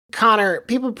Connor,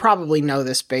 people probably know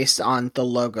this based on the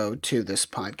logo to this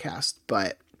podcast,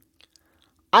 but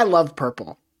I love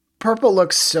purple. Purple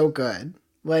looks so good.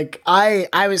 Like I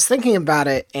was thinking about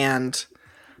it, and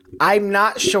I'm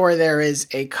not sure there is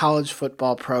a college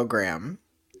football program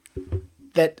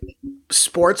that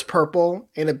sports purple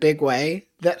in a big way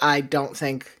that I don't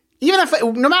think, even if,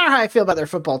 no matter how I feel about their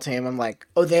football team, I'm like,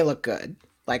 oh, they look good.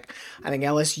 Like, I think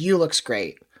LSU looks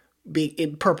great.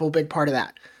 Purple, big part of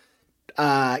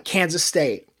that. Kansas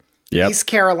State, East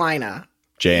Carolina,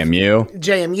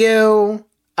 JMU,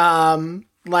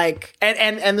 like,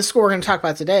 and the school we're going to talk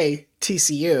about today,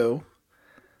 TCU.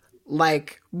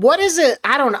 Like, what is it?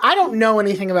 I don't know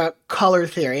anything about color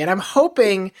theory, and I'm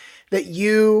hoping that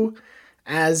you,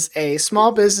 as a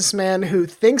small businessman who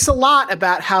thinks a lot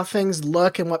about how things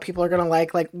look and what people are going to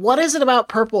like, what is it about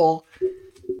purple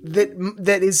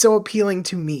that is so appealing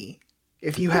to me,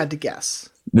 if you had to guess?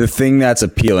 The thing that's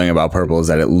appealing about purple is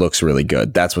that it looks really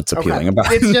good. That's what's appealing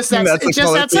about it. It's just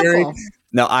that simple.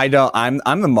 No, I don't.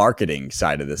 I'm the marketing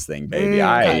side of this thing, baby.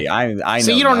 Okay. I know.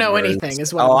 So you don't know anything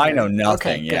as well. Oh, I know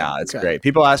nothing. Okay, it's great.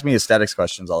 People ask me aesthetics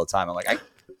questions all the time. I'm like,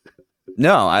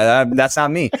 no, that's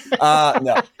not me.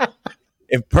 No.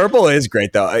 If purple is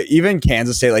great though, even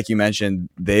Kansas State, like you mentioned,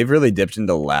 they've really dipped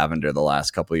into lavender the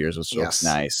last couple of years, which looks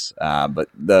nice. But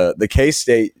the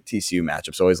K-State TCU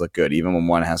matchups always look good, even when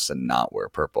one has to not wear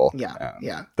purple.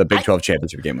 Yeah. The Big 12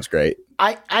 championship game was great.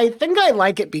 I think I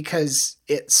like it because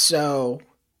it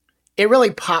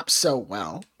really pops so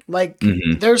well. Like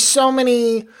there's so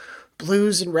many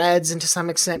blues and reds and to some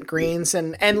extent greens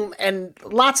and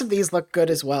lots of these look good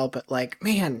as well. But like,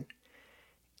 man,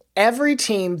 every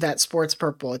team that sports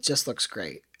purple, it just looks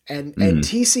great. And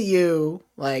TCU,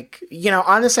 like,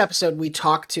 on this episode, we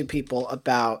talked to people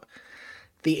about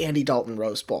the Andy Dalton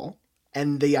Rose Bowl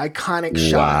and the iconic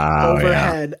shot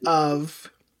overhead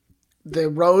of the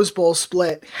Rose Bowl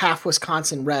split, half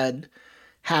Wisconsin red,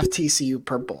 half TCU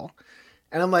purple.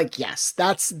 And I'm like, yes,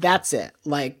 that's it.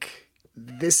 Like,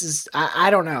 this is, I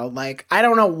don't know. Like, I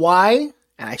don't know why,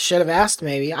 and I should have asked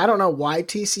maybe, I don't know why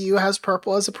TCU has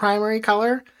purple as a primary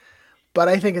color, but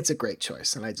I think it's a great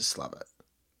choice, and I just love it.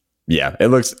 Yeah,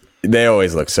 they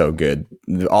always look so good.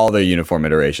 All their uniform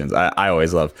iterations. I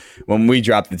always love. When we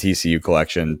dropped the TCU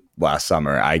collection last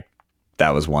summer, that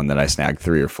was one that I snagged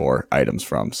 3 or 4 items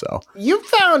from. So you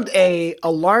found a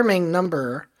alarming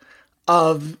number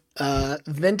of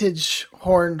vintage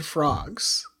horned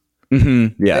frogs.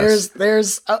 Yes.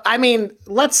 There's I mean,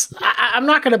 I'm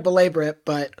not going to belabor it,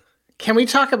 but can we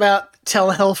talk about till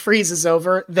hell freezes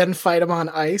over, then fight them on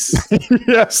ice?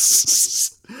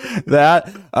 Yes.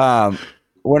 That,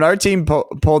 when our team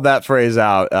pulled that phrase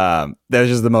out, that was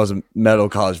just the most metal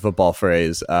college football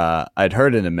phrase I'd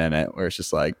heard in a minute, where it's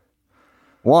just like,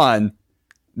 one,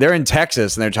 they're in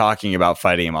Texas and they're talking about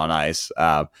fighting him on ice.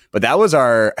 But that was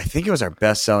I think it was our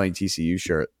best selling TCU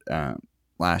shirt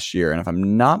last year. And if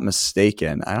I'm not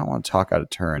mistaken, I don't want to talk out of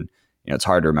turn. It's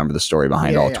hard to remember the story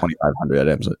behind all 2,500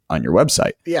 items on your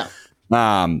website. Yeah.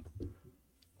 It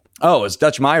was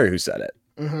Dutch Meyer who said it.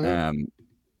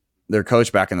 Their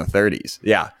coach back in the 30s.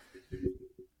 Yeah.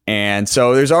 And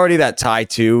so there's already that tie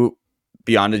to,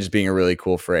 beyond it just being a really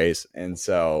cool phrase. And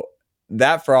so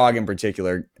that frog in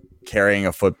particular, carrying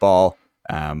a football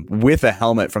with a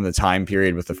helmet from the time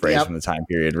period, with the phrase from the time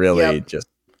period, really just,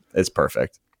 it's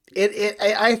perfect.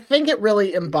 I think it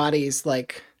really embodies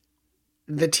like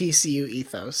the TCU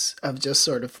ethos of just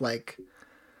sort of like,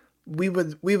 we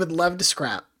would love to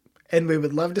scrap, and we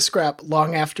would love to scrap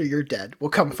long after you're dead. We'll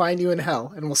come find you in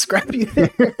hell and we'll scrap you there.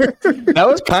 That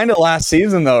was kind of last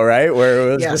season though, right?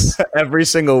 Where it was just every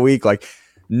single week, like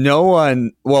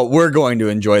we're going to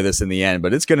enjoy this in the end,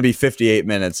 but it's going to be 58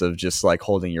 minutes of just like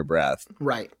holding your breath.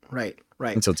 Right.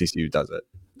 Until TCU does it.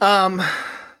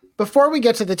 Before we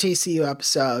get to the TCU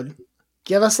episode,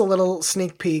 give us a little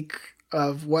sneak peek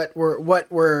of what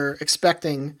we're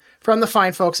expecting from the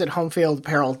fine folks at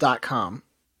homefieldapparel.com.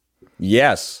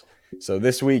 Yes. So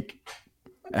this week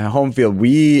at Homefield,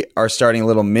 we are starting a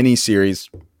little mini series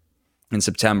in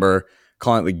September,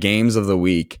 calling it the Games of the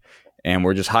Week. And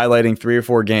we're just highlighting 3 or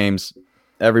 4 games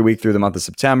every week through the month of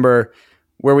September,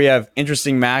 where we have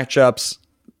interesting matchups,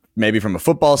 maybe from a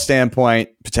football standpoint,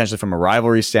 potentially from a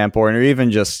rivalry standpoint, or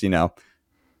even just,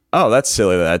 oh, that's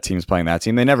silly that team's playing that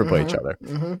team. They never play each other.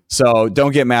 So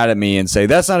don't get mad at me and say,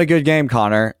 that's not a good game,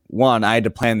 Connor. One, I had to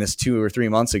plan this 2 or 3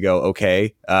 months ago.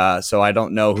 Okay. So I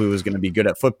don't know who was going to be good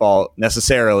at football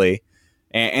necessarily.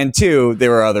 And 2, there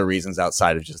were other reasons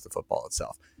outside of just the football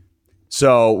itself.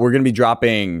 So we're going to be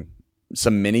dropping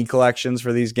some mini collections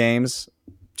for these games,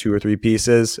 2 or 3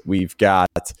 pieces. We've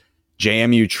got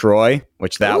JMU Troy,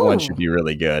 which that one should be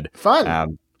really good.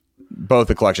 Fun. both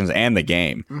the collections and the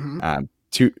game. A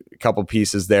couple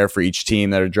pieces there for each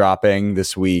team that are dropping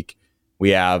this week. We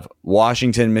have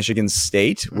Washington, Michigan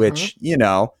State, which,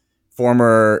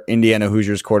 former Indiana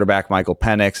Hoosiers quarterback Michael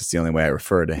Penix, it's the only way I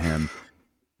refer to him,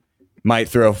 might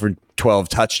throw for 12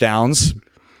 touchdowns.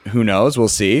 Who knows? We'll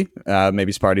see.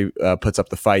 Maybe Sparty puts up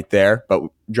the fight there, but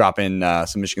drop in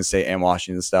some Michigan State and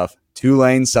Washington stuff.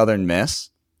 Tulane, Southern Miss.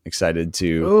 Excited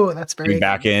to be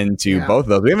back into both of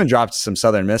those. We haven't dropped some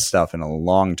Southern Miss stuff in a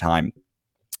long time.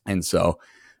 And so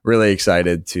really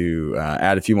excited to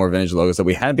add a few more vintage logos that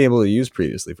we hadn't been able to use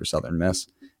previously for Southern Miss.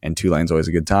 And Tulane's always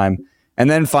a good time. And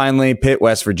then finally, Pitt,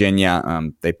 West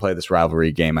Virginia. They play this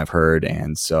rivalry game, I've heard.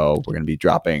 And so we're going to be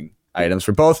dropping items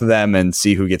for both of them and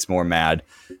see who gets more mad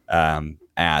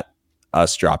at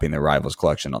us dropping the rivals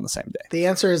collection on the same day. The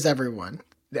answer is everyone.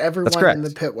 Everyone in the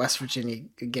Pitt, West Virginia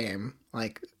game.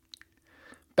 Like,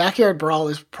 Backyard Brawl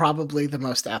is probably the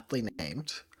most aptly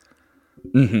named.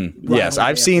 Yes,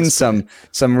 I've seen some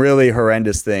really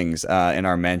horrendous things in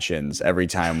our mentions every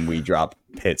time we drop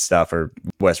Pitt stuff or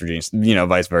West Virginia,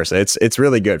 vice versa. It's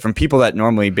really good from people that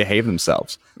normally behave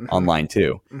themselves online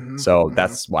too. So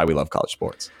that's why we love college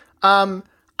sports.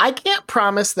 I can't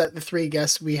promise that the three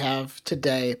guests we have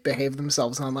today behave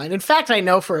themselves online. In fact, I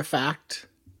know for a fact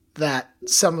that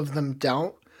some of them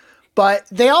don't. But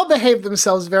they all behave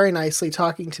themselves very nicely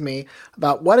talking to me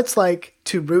about what it's like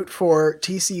to root for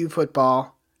TCU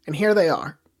football. And here they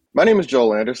are. My name is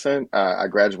Joel Anderson. I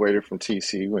graduated from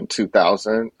TCU in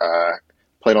 2000.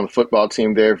 Played on the football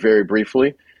team there very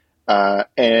briefly.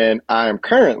 And I am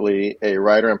currently a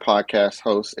writer and podcast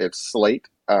host at Slate.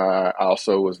 I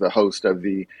also was the host of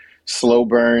the Slow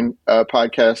Burn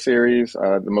podcast series,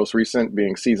 the most recent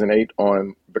being season 8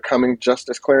 on Becoming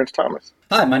Justice Clarence Thomas.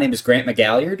 Hi, my name is Grant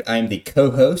McGalliard. I am the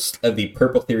co-host of the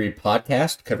Purple Theory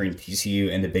podcast covering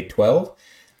TCU and the Big 12.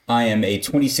 I am a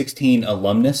 2016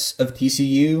 alumnus of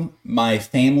TCU. My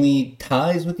family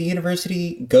ties with the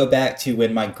university go back to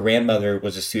when my grandmother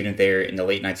was a student there in the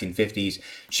late 1950s.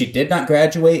 She did not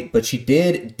graduate, but she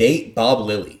did date Bob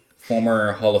Lilly,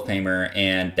 former Hall of Famer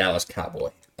and Dallas Cowboy.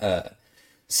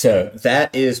 So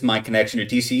that is my connection to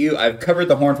TCU. I've covered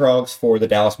the Horned Frogs for the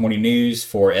Dallas Morning News,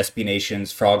 for SB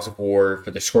Nation's Frogs of War,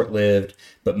 for the short-lived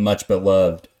but much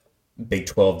beloved Big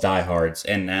 12 diehards.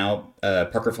 And now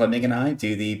Parker Fleming and I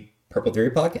do the Purple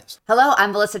Theory podcast. Hello,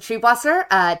 I'm Melissa Treebwasser,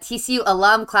 TCU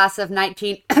alum, class of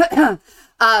 19...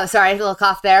 sorry, a little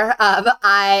cough there.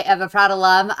 I am a proud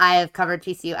alum. I have covered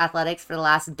TCU athletics for the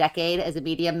last decade as a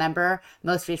media member,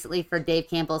 most recently for Dave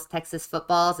Campbell's Texas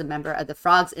Football, as a member of the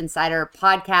Frogs Insider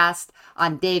podcast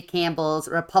on Dave Campbell's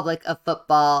Republic of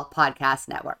Football podcast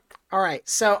network. All right,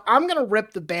 so I'm going to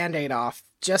rip the Band-Aid off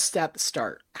just at the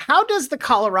start. How does the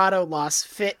Colorado loss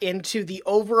fit into the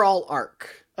overall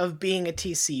arc of being a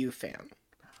TCU fan?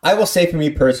 I will say for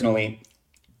me personally,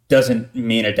 doesn't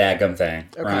mean a daggum thing,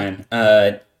 okay. Ryan.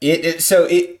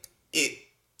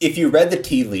 If you read the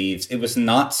tea leaves, it was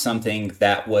not something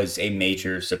that was a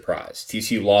major surprise.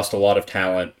 TCU lost a lot of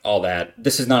talent, all that.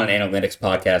 This is not an analytics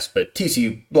podcast, but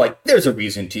TCU, there's a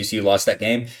reason TCU lost that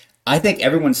game. I think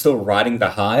everyone's still riding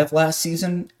the high of last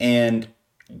season and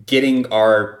getting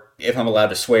if I'm allowed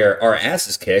to swear, our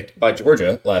asses kicked by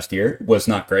Georgia last year was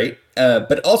not great,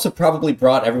 but also probably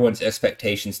brought everyone's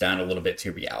expectations down a little bit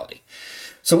to reality.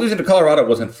 So losing to Colorado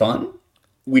wasn't fun.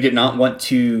 We did not want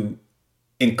to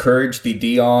encourage the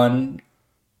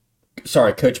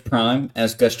Coach Prime,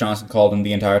 as Gus Johnson called him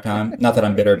the entire time. Not that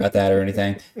I'm bitter about that or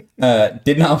anything.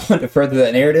 Did not want to further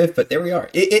that narrative, but there we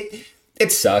are.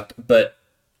 It sucked, but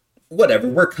whatever.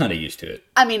 We're kind of used to it.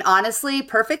 I mean, honestly,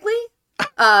 perfectly.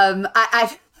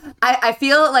 I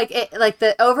feel like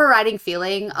the overriding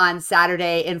feeling on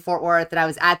Saturday in Fort Worth that I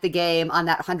was at the game on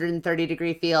that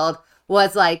 130-degree field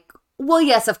was like, well,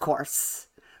 yes, of course,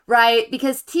 right?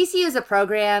 Because TCU is a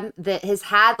program that has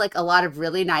had a lot of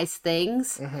really nice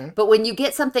things, but when you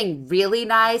get something really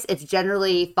nice, it's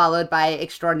generally followed by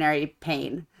extraordinary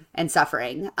pain and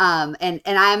suffering. And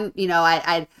I'm,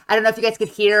 I don't know if you guys could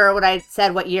hear what I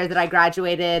said, what year that I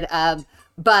graduated,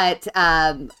 but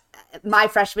my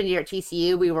freshman year at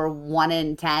TCU, we were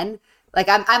 1-10.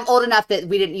 I'm old enough that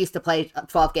we didn't used to play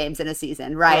 12 games in a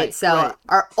season, right? So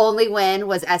our only win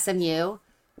was SMU.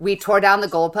 We tore down the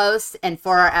goalpost and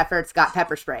for our efforts got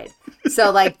pepper sprayed.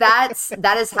 So like that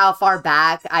is how far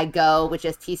back I go with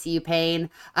just TCU pain.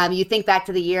 You think back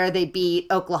to the year they beat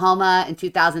Oklahoma in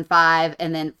 2005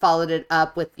 and then followed it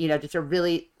up with, just a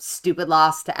really stupid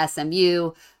loss to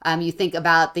SMU. You think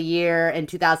about the year in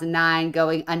 2009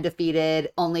 going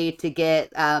undefeated only to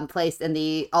get placed in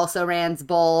the Also-Rans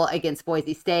Bowl against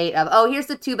Boise State here's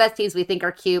the two best teams we think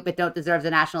are cute but don't deserve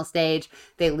the national stage.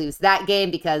 They lose that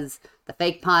game because the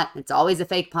fake punt, it's always a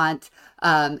fake punt,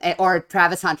 or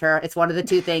Travis Hunter. It's one of the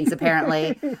two things,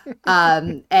 apparently.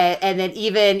 And then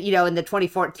even, in the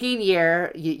 2014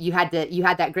 year, you had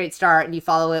that great start and you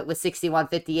follow it with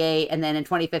 61-58. And then in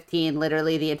 2015,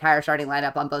 literally the entire starting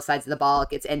lineup on both sides of the ball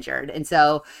gets injured. And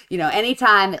so,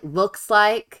 anytime it looks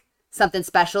like something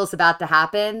special is about to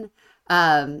happen,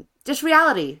 just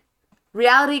reality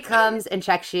comes and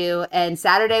checks you. And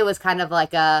Saturday was kind of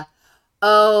like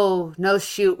oh, no,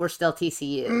 shoot, we're still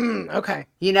TCU. Okay.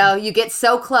 You get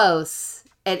so close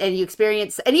and you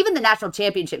experience, and even the national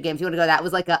championship game, if you want to go, that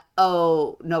was like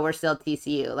oh, no, we're still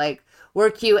TCU. Like,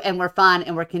 we're cute and we're fun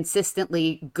and we're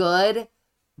consistently good,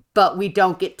 but we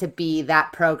don't get to be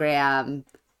that program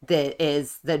that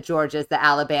is the Georgias, the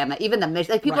Alabama, even the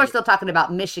Michigan. Like, people are still talking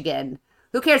about Michigan.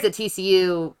 Who cares that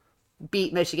TCU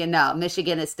beat Michigan? No,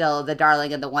 Michigan is still the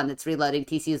darling and the one that's reloading.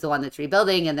 TCU is the one that's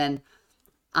rebuilding. And then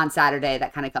on Saturday,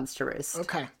 that kind of comes to roost.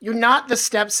 Okay. You're not the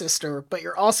stepsister, but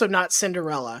you're also not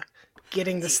Cinderella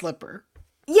getting the slipper.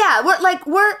 Yeah,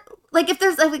 we're like if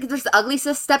there's the ugly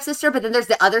stepsister, but then there's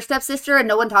the other stepsister and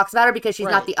no one talks about her because she's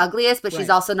not the ugliest, but she's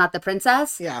also not the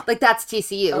princess. Yeah. Like, that's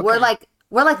TCU. Okay.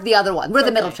 We're like the other one. We're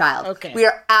the middle child. Okay. We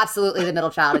are absolutely the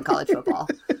middle child in college football.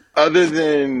 Other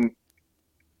than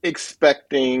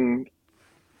expecting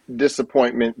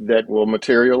disappointment that will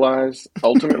materialize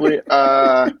ultimately,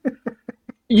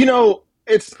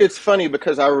 it's funny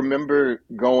because I remember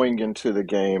going into the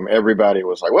game, everybody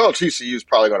was like, well, TCU is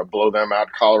probably going to blow them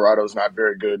out. Colorado's not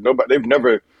very good.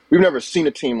 We've never seen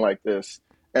a team like this.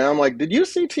 And I'm like, did you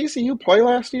see TCU play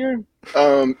last year?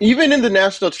 Even in the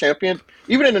national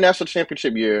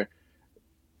championship year,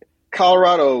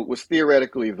 Colorado was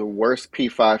theoretically the worst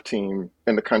P5 team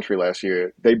in the country last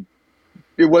year. It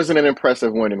wasn't an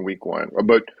impressive win in week one,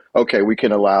 but okay, we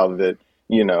can allow that.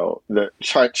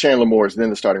 Chandler Moore's then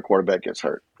the starting quarterback gets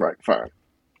hurt. Right, fine.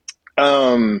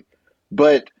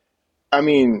 But, I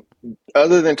mean,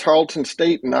 other than Tarleton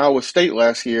State and Iowa State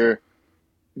last year,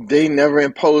 they never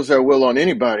imposed their will on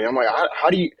anybody. I'm like,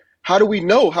 how do we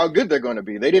know how good they're going to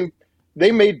be?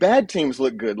 They made bad teams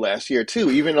look good last year, too,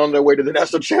 even on their way to the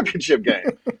national championship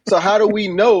game. So how do we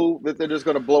know that they're just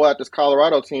going to blow out this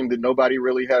Colorado team that nobody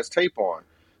really has tape on?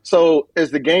 So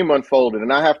as the game unfolded,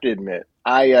 and I have to admit,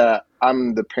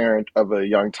 I'm the parent of a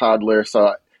young toddler,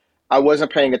 so I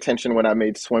wasn't paying attention when I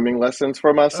made swimming lessons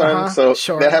for my son.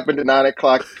 That happened at 9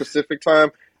 o'clock Pacific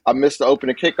time. I missed the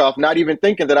opening kickoff, not even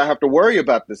thinking that I have to worry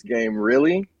about this game,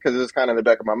 really, because it's kind of in the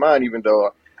back of my mind, even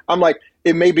though I'm like,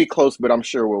 it may be close, but I'm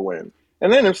sure we'll win.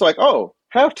 And then it's like, oh,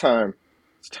 halftime.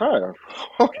 It's time.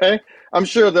 Okay. I'm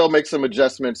sure they'll make some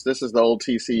adjustments. This is the old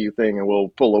TCU thing, and we'll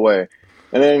pull away.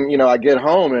 And then, I get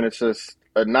home, and it's just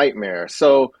a nightmare.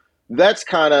 So that's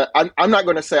kind of, I'm not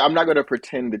going to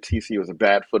pretend that TCU is a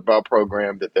bad football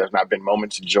program, that there's not been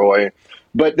moments of joy.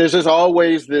 But there's just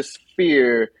always this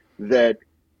fear that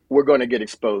we're going to get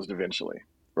exposed eventually,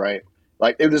 right?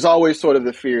 Like, there's always sort of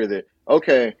the fear that,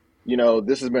 okay,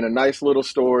 this has been a nice little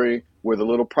story with a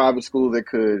little private school that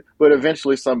could, but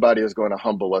eventually somebody is going to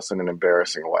humble us in an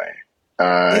embarrassing way.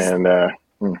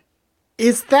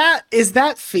 Is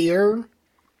that fear?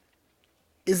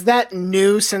 Is that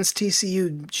new since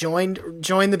TCU joined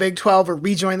the Big 12 or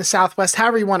rejoined the Southwest,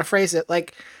 however you want to phrase it?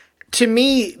 Like, to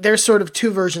me, there's sort of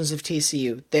two versions of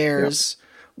TCU. There's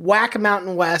Whack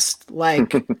Mountain West,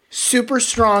 like super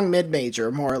strong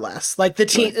mid-major, more or less. Like the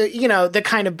team, the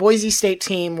kind of Boise State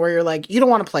team where you're like, you don't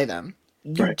want to play them.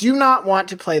 You do not want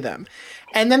to play them.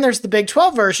 And then there's the Big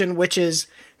 12 version, which is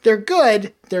they're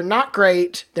good, they're not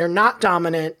great, they're not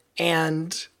dominant,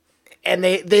 and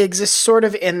they exist sort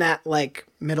of in that like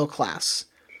middle class.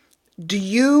 Do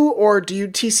you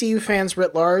TCU fans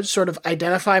writ large sort of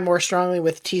identify more strongly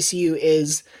with TCU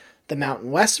is the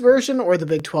Mountain West version or the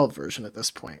Big 12 version at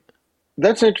this point?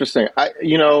 That's interesting. I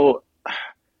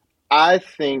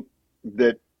think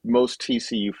that most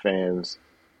TCU fans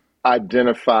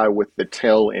identify with the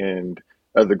tail end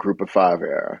of the Group of Five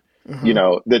era.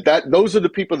 Mm-hmm. Those are the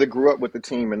people that grew up with the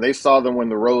team and they saw them win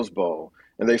the Rose Bowl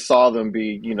and they saw them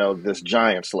be, this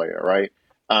giant slayer, right?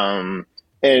 And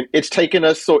it's taken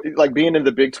us, so like being in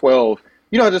the Big 12,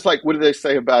 just like, what do they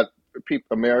say about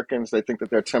Americans? They think that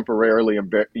they're temporarily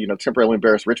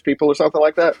embarrassed rich people or something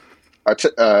like that.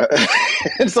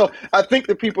 And so I think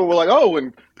that people were like, oh,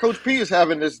 when Coach P is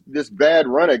having this bad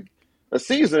run of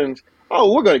seasons,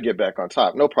 oh, we're going to get back on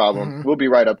top. No problem. We'll be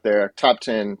right up there. Top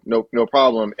 10, no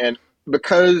problem. And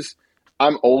because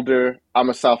I'm older, I'm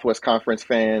a Southwest Conference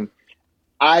fan,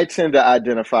 I tend to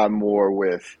identify more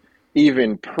with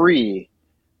even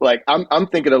like I'm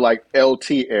thinking of like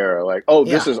LT era, like, oh,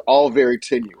 this is all very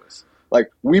tenuous. Like,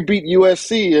 we beat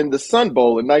USC in the Sun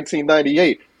Bowl in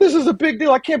 1998. This is a big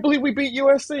deal. I can't believe we beat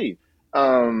USC.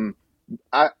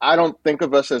 I don't think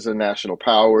of us as a national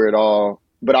power at all,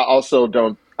 but I also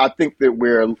don't. I think that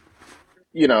we're,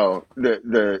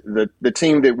 the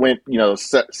team that went,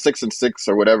 6-6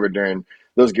 or whatever during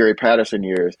those Gary Patterson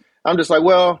years. I'm just like,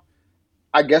 well,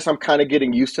 I guess I'm kind of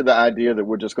getting used to the idea that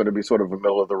we're just going to be sort of a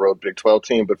middle of the road Big 12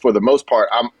 team. But for the most part,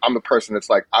 I'm a person that's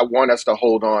like, I want us to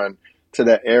hold on to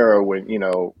that era when we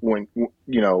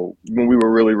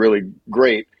were really, really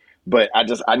great. But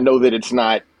I know that it's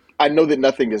not. I know that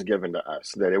nothing is given to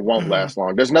us, that it won't last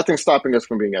long. There's nothing stopping us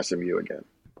from being SMU again.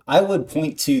 I would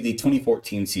point to the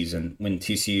 2014 season when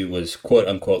TCU was quote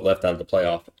unquote left out of the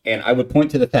playoff. And I would point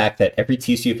to the fact that every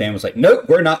TCU fan was like, nope,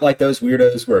 we're not like those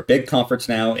weirdos. We're a big conference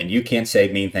now, and you can't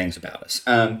say mean things about us.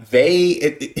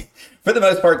 For the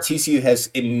most part, TCU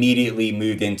has immediately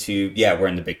moved into, we're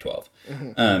in the Big 12.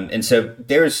 And so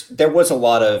there was a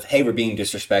lot of, hey, we're being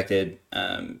disrespected.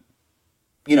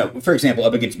 For example,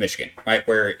 up against Michigan, right?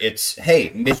 Where it's,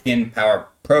 hey, Michigan power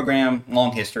program,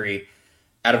 long history,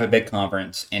 out of a big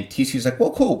conference, and TCU's like,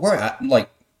 well, cool, we're out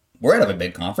of a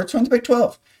big conference, we're in the Big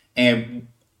 12. And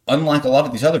unlike a lot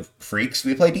of these other freaks,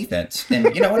 we play defense and,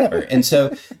 whatever. And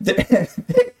so,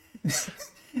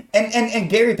 and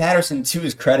Gary Patterson, to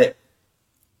his credit,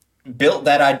 built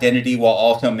that identity while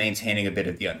also maintaining a bit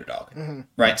of the underdog,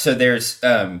 right? So there's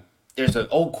an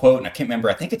old quote, and I can't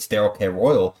remember, I think it's Darrell K.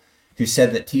 Royal, who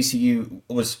said that TCU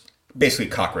was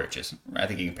basically cockroaches. I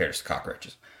think he compared us to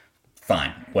cockroaches.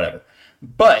 Fine, whatever.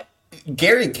 But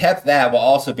Gary kept that while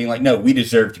also being like, no, we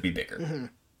deserve to be bigger.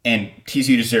 And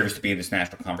TCU deserves to be in this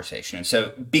national conversation. And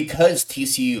so because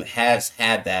TCU has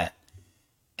had that,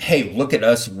 hey, look at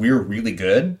us, we're really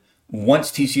good.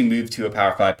 Once TCU moved to a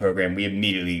Power 5 program, we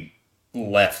immediately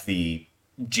left the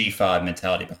G5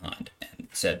 mentality behind and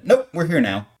said, nope, we're here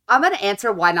now. I'm going to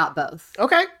answer why not both.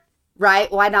 Okay.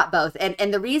 Right? Why not both?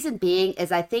 And the reason being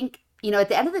is I think, at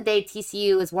the end of the day,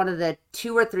 TCU is one of the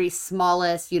 2 or 3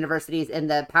 smallest universities in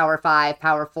the Power 5,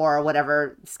 Power 4, or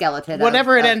whatever skeleton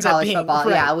whatever of it ends up being. Football.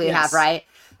 Right. Yeah, we have, right?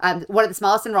 One of the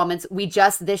smallest enrollments. We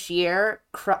just this year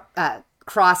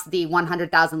crossed the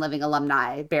 100,000 living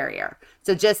alumni barrier.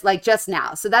 So just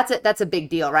now. So that's a big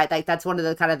deal, right? Like that's one of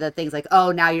the kind of the things like,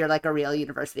 oh, now you're like a real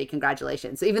university.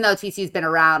 Congratulations. So even though TCU's been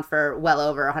around for well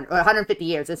over 150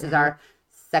 years, this is our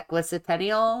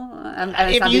sequicentennial.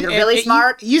 I'm either really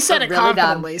smart. You said it really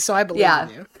confidently, so I believe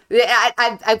in you.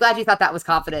 I'm glad you thought that was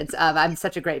confidence. I'm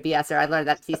such a great BSer. I learned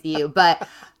that at TCU. But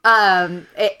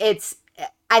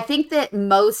I think that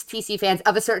most TCU fans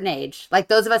of a certain age, like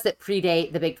those of us that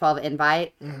predate the Big 12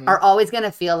 invite, are always going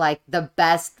to feel like the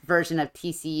best version of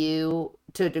TCU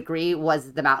to a degree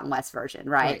was the Mountain West version,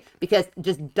 right? Because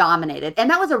just dominated. And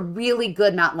that was a really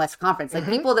good Mountain West conference. Like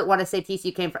people that want to say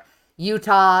TCU came from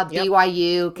Utah,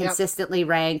 BYU, consistently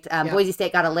ranked. Boise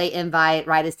State got a late invite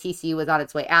right as TCU was on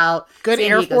its way out. Good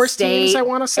Air Force teams, I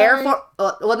want to say.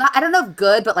 I don't know if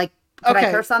good, but like, can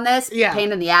I curse on this? Yeah.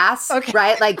 Pain in the ass,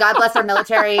 right? Like, God bless our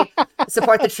military,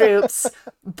 support the troops,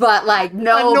 but like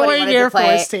nobody annoying wanted Air to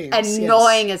play. Force teams.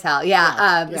 Annoying as hell,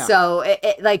 So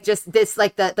it like just this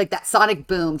like that sonic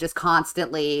boom just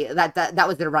constantly that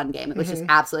was their run game. It was just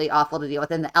absolutely awful to deal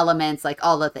with, and the elements, like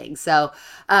all the things. So,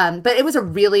 but it was a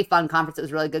really fun conference. It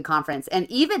was a really good conference, and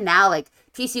even now, like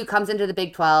TCU comes into the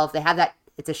Big 12, they have that.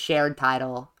 It's a shared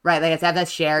title, right? Like it's have that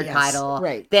shared title.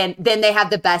 Right. Then they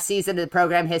have the best season of the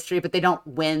program history, but they don't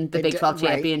win the Big 12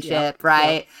 championship,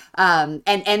 right? And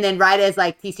then right as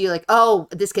like TCU like, oh,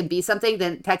 this can be something,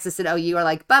 then Texas and OU are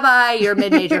like, bye-bye, you're a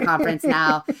mid-major conference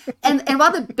now. And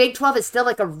while the Big 12 is still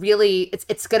like a really,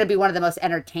 it's going to be one of the most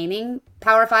entertaining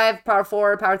Power 5, Power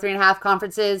 4, Power 3.5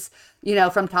 conferences,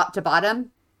 from top to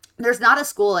bottom. There's not a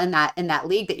school in that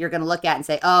league that you're going to look at and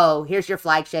say, oh, here's your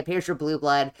flagship, here's your blue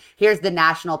blood, here's the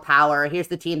national power, here's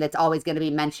the team that's always going to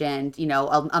be mentioned,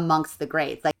 amongst the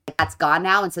greats. Like that's gone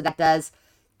now, and so that does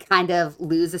kind of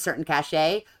lose a certain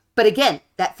cachet. But again,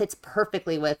 that fits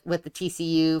perfectly with the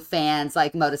TCU fans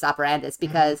like modus operandus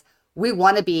because we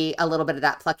want to be a little bit of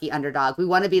that plucky underdog. We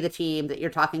want to be the team that you're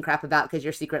talking crap about because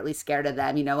you're secretly scared of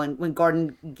them. You know, when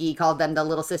Gordon Gee called them the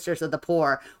little sisters of the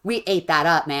poor, we ate that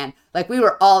up, man. Like, we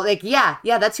were all like, yeah,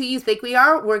 that's who you think we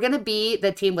are. We're going to be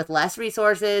the team with less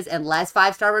resources and less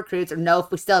 5-star recruits, or no,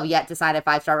 if we still have yet to sign a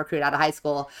 5-star recruit out of high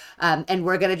school. And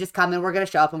we're going to just come and we're going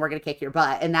to show up and we're going to kick your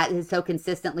butt. And that has so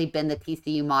consistently been the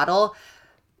TCU model.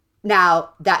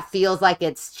 Now, that feels like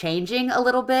it's changing a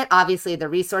little bit. Obviously, the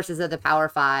resources of the Power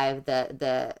Five,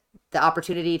 the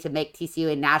opportunity to make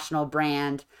TCU a national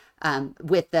brand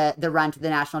with the run to the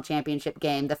national championship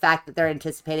game, the fact that they're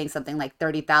anticipating something like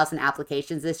 30,000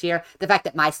 applications this year, the fact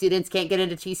that my students can't get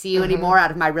into TCU anymore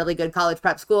out of my really good college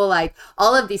prep school, like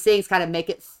all of these things kind of make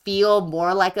it feel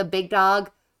more like a big dog.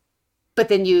 But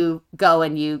then you go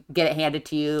and you get it handed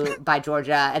to you by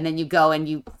Georgia, and then you go and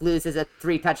you lose as a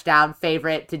 3-touchdown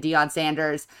favorite to Deion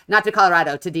Sanders, not to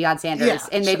Colorado, to Deion Sanders,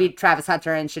 and maybe Travis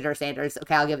Hunter and Shadur Sanders.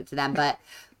 Okay, I'll give it to them, but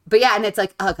yeah, and it's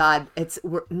like, oh God,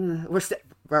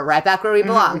 we're right back where we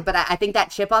belong. But I think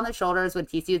that chip on the shoulders when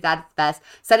TCU is at its best.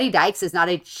 Sonny Dykes is not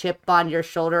a chip on your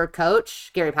shoulder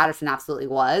coach. Gary Patterson absolutely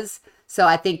was. So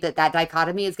I think that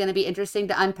dichotomy is going to be interesting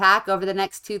to unpack over the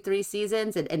next 2-3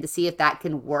 seasons and to see if that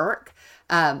can work.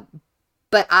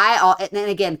 But and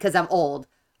again, because I'm old,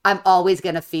 I'm always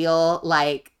going to feel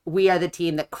like we are the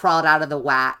team that crawled out of the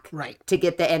whack to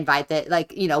get the invite. That,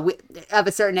 like, you know, of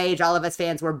a certain age, all of us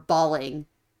fans were bawling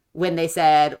when they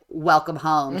said welcome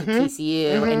home to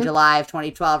TCU in July of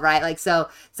 2012, right? Like, so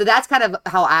that's kind of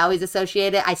how I always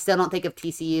associate it. I still don't think of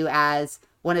TCU as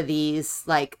one of these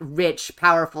like rich,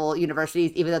 powerful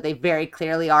universities, even though they very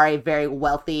clearly are a very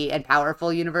wealthy and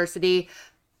powerful university.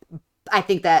 I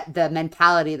think that the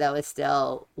mentality, though, is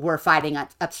still we're fighting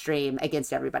upstream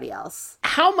against everybody else.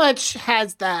 How much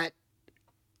has that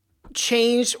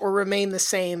changed or remained the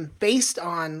same based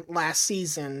on last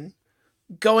season,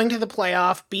 going to the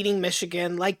playoff, beating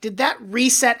Michigan? Like, did that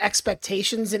reset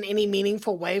expectations in any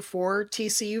meaningful way for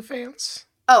TCU fans?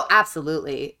 Oh,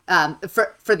 absolutely.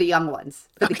 For the young ones,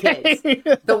 for the kids,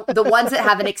 the ones that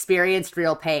haven't experienced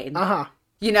real pain.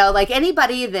 You know, like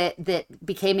anybody that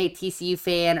became a TCU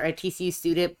fan or a TCU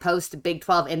student post Big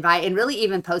 12 invite, and really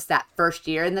even post that first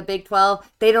year in the Big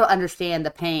 12, they don't understand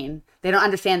the pain. They don't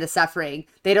understand the suffering.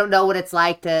 They don't know what it's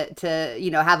like to you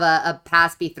know, have a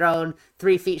pass be thrown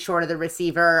 3 feet short of the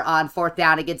receiver on 4th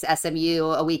down against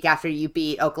SMU a week after you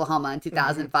beat Oklahoma in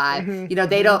 2005. You know,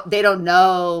 they don't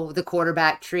know the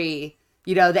quarterback tree.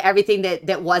 You know, everything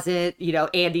that wasn't, you know,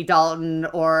 Andy Dalton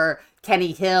or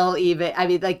Kenny Hill, even. I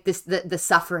mean, like the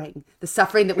suffering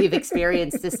that we've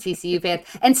experienced as TCU fans,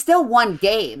 and still won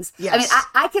games. Yes. I mean,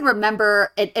 I can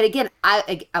remember, and again,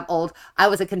 I'm old. I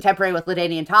was a contemporary with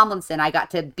LaDainian Tomlinson. I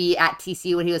got to be at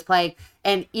TCU when he was playing,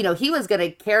 and you know, he was going to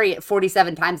carry it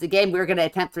 47 times a game. We were going to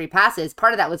attempt 3 passes.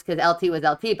 Part of that was because LT was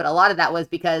LT, but a lot of that was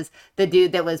because the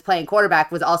dude that was playing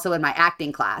quarterback was also in my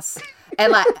acting class,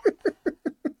 and like,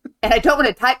 and I don't want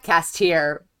to typecast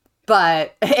here,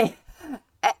 but.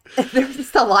 There's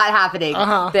just a lot happening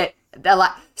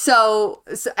So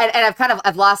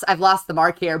I've lost the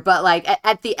mark here, but like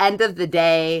at the end of the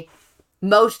day,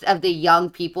 most of the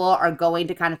young people are going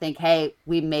to kind of think, hey,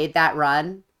 we made that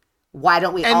run. Why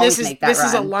don't we always make that run? This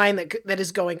is a line that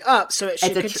is going up, so it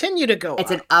should continue to go up.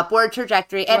 It's an upward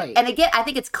trajectory. And again, I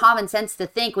think it's common sense to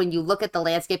think when you look at the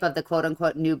landscape of the quote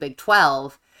unquote new Big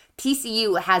 12,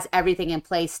 TCU has everything in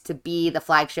place to be the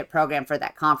flagship program for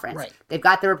that conference. Right. They've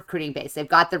got the recruiting base. They've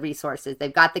got the resources.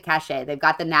 They've got the cachet. They've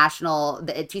got the national.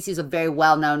 TCU is a very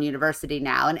well-known university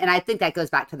now. And I think that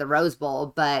goes back to the Rose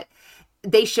Bowl, but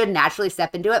they should naturally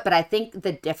step into it. But I think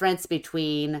the difference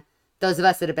between those of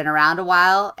us that have been around a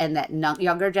while and that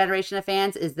younger generation of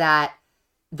fans is that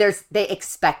they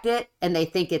expect it and they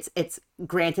think it's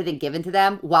granted and given to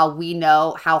them, while we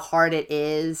know how hard it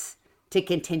is to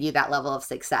continue that level of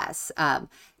success.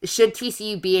 Should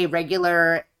TCU be a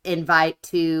regular invite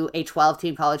to a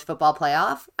 12-team college football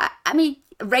playoff? I mean,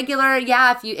 regular,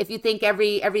 yeah. If you think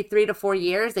every 3 to 4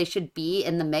 years they should be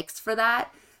in the mix for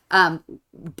that. Were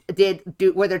there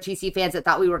TCU fans that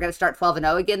thought we were going to start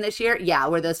 12-0 again this year? Yeah.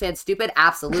 Were those fans stupid?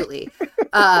 Absolutely.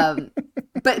 But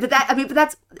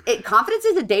that's it. Confidence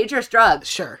is a dangerous drug.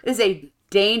 Sure, it is a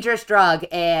dangerous drug,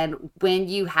 and when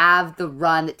you have the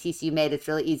run that TCU made, it's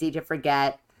really easy to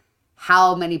forget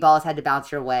how many balls had to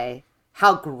bounce your way,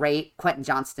 how great Quentin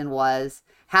Johnston was,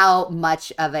 how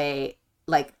much of a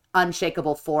like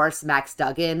unshakable force Max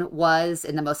Duggan was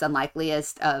in the most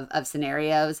unlikeliest of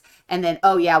scenarios. And then,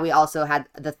 oh yeah, we also had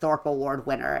the Thorpe Award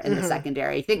winner in the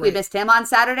secondary. You think we missed him on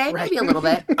Saturday? Maybe a little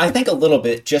bit. I think a little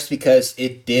bit, just because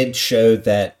it did show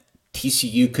that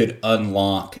TCU could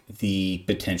unlock the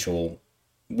potential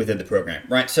within the program,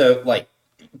 right? So, like,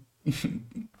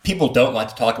 people don't like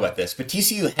to talk about this, but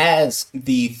TCU has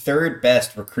the third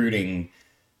best recruiting,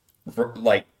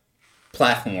 like,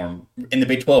 platform in the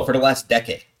Big 12 for the last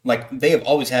decade. Like, they have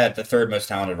always had the third most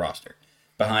talented roster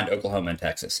behind Oklahoma and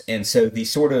Texas. And so the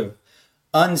sort of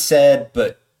unsaid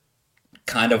but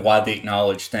kind of widely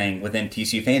acknowledged thing within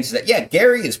TCU fans is that, yeah,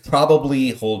 Gary is probably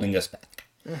holding us back.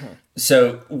 Mm-hmm.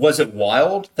 So was it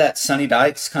wild that Sonny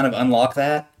Dykes kind of unlocked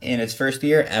that in its first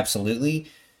year? Absolutely.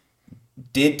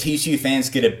 Did TCU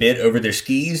fans get a bit over their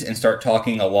skis and start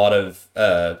talking a lot of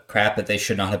crap that they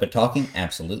should not have been talking?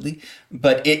 Absolutely.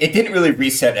 But it didn't really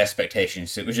reset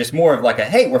expectations. It was just more of like a,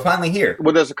 hey, we're finally here.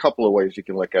 Well, there's a couple of ways you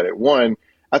can look at it. One,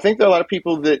 I think there are a lot of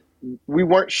people that we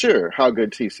weren't sure how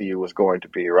good TCU was going to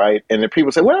be, right? And then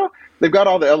people say, well, they've got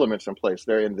all the elements in place.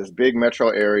 They're in this big metro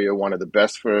area, one of the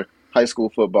best for high school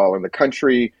football in the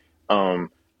country.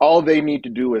 All they need to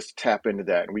do is tap into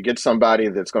that. And we get somebody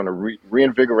that's going to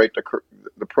reinvigorate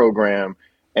the program.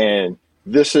 And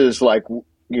this is like,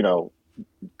 you know,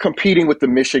 competing with the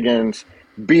Michigans,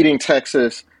 beating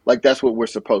Texas. Like, that's what we're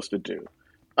supposed to do.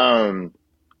 And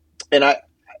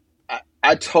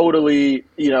I totally,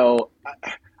 you know,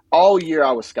 all year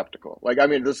I was skeptical. Like, I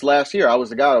mean, this last year I was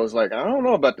the guy that was like, I don't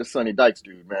know about this Sonny Dykes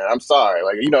dude, man. I'm sorry.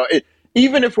 Like, you know,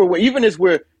 even as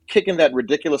we're kicking that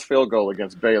ridiculous field goal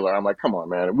against Baylor, I'm like, come on,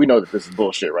 man. We know that this is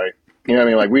bullshit, right? You know what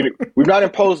I mean? Like, we've not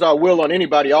imposed our will on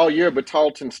anybody all year but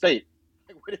Tarleton State.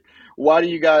 Why do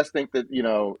you guys think that, you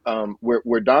know,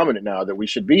 we're dominant now, that we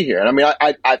should be here? And I mean,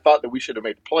 I thought that we should have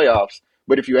made the playoffs.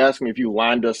 But if you ask me if you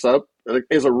lined us up, like,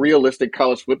 as a realistic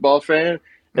college football fan,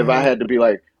 if I had to be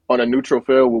like, on a neutral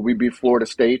field, will we be Florida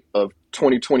State of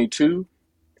 2022?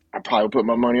 I probably put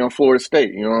my money on Florida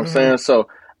State. You know what I'm saying? So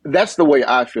that's the way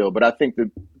I feel. But I think that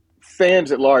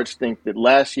fans at large think that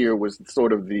last year was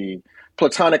sort of the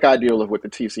platonic ideal of what the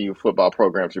TCU football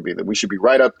program should be, that we should be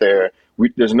right up there.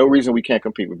 There's no reason we can't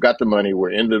compete. We've got the money.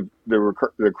 We're in the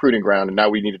recruiting ground, and now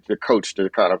we needed the coach to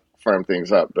kind of firm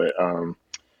things up. But,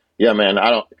 yeah, man,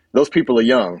 those people are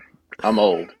young. I'm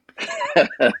old.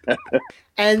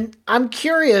 And I'm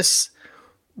curious,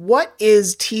 what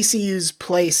is TCU's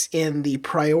place in the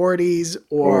priorities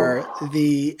or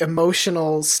the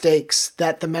emotional stakes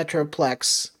that the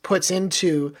Metroplex puts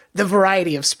into the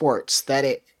variety of sports that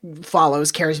it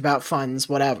follows, cares about, funds,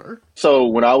 whatever? So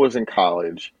when I was in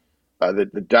college, the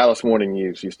Dallas Morning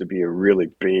News used to be a really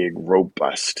big,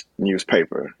 robust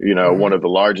newspaper, you know, one of the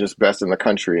largest, best in the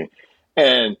country.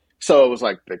 And so it was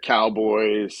like the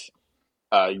Cowboys,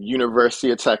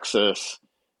 University of Texas,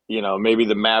 you know, maybe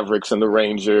the Mavericks and the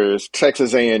Rangers,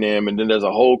 Texas A&M, and then there's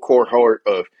a whole cohort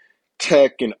of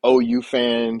Tech and OU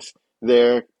fans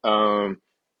there. And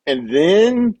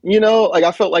then, you know, like,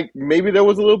 I felt like maybe there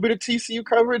was a little bit of TCU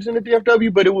coverage in the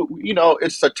DFW, but you know,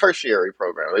 it's a tertiary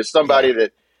program. It's somebody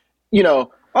that, you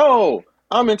know, oh,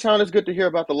 I'm in town. It's good to hear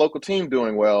about the local team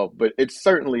doing well, but it's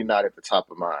certainly not at the top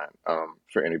of mind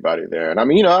for anybody there. And I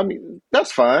mean, you know,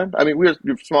 that's fine. I mean, we're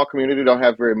a small community, don't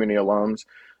have very many alums.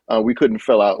 We couldn't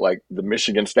fill out like the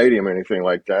Michigan Stadium or anything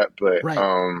like that. But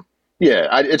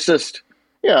it's just,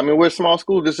 yeah, I mean, we're a small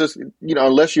school. This just, you know,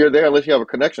 unless you're there, unless you have a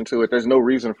connection to it, there's no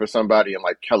reason for somebody in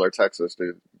like Keller, Texas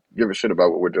to give a shit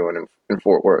about what we're doing in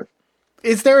Fort Worth.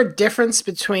 Is there a difference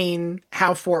between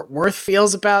how Fort Worth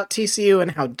feels about TCU and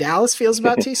how Dallas feels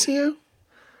about TCU?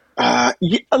 Yeah,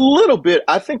 a little bit.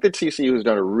 I think that TCU has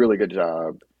done a really good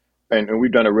job, and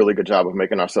we've done a really good job of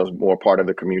making ourselves more part of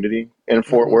the community in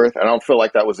Fort Worth. I don't feel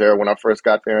like that was there when I first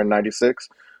got there in '96.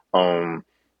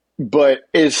 But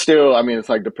it's still, I mean, it's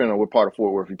like depending on what part of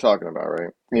Fort Worth you're talking about,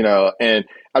 right? You know, and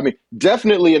I mean,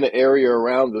 definitely in the area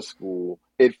around the school,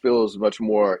 it feels much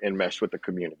more enmeshed with the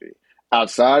community.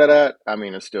 Outside of that, I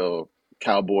mean, it's still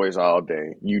Cowboys all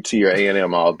day, UT or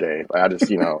A&M all day. I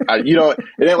just, you know,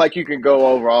 it ain't like you can go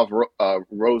over off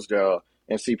Rosedale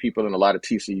and see people in a lot of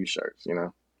TCU shirts, you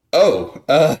know?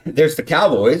 There's the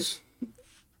Cowboys.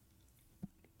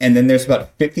 And then there's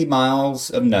about 50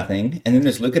 miles of nothing. And then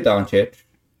there's Luka Doncic.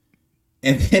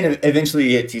 And then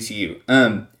eventually you hit TCU.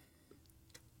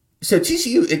 So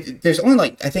TCU, there's only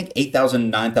like, I think, 8,000,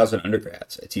 9,000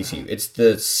 undergrads at TCU.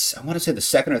 It's I want to say the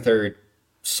second or third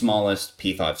smallest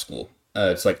P5 school.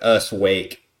 It's like us,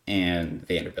 Wake, and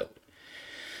Vanderbilt.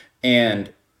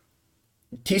 And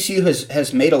TCU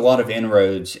has made a lot of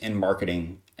inroads in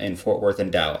marketing in Fort Worth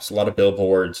and Dallas. A lot of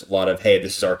billboards, a lot of, hey,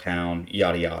 this is our town,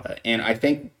 yada, yada. And I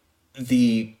think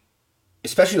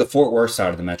especially the Fort Worth side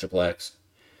of the Metroplex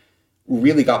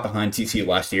really got behind TCU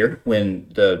last year when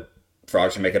the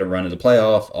Frogs are making a run of the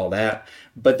playoff, all that.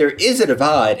 But there is a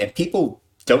divide, and people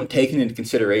don't take it into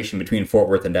consideration between Fort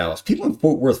Worth and Dallas. People in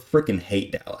Fort Worth freaking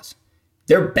hate Dallas.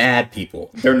 they're bad people.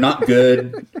 They're not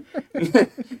good.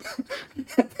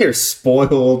 They're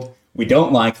spoiled. We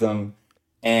don't like them.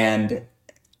 And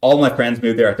all my friends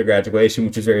moved there after graduation,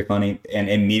 which is very funny, and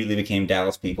immediately became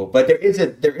Dallas people. But there is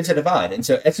a divide. And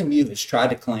so SMU has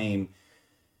tried to claim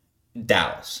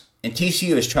Dallas. And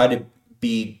TCU has tried to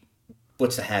be,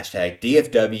 what's the hashtag?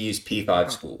 DFW's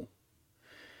P5 school.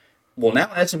 Well,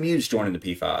 now SMU's joining the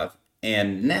P5.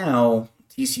 And now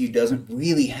TCU doesn't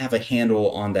really have a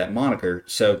handle on that moniker.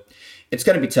 So it's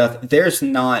going to be tough. There's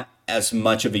not as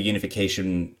much of a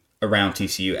unification around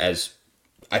TCU as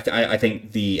I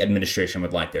think the administration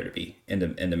would like there to be in the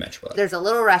Metroplex. There's a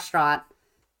little restaurant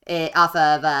off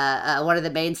of one of the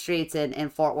main streets in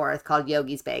Fort Worth called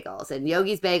Yogi's Bagels. And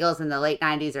Yogi's Bagels in the late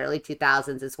 90s, early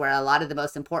 2000s is where a lot of the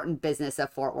most important business of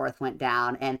Fort Worth went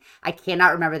down. And I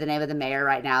cannot remember the name of the mayor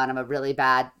right now, and I'm a really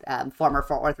bad former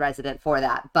Fort Worth resident for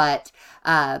that. But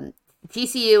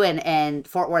TCU and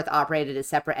Fort Worth operated as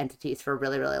separate entities for a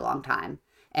really, really long time.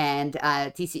 And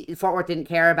Fort Worth didn't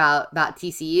care about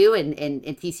TCU, and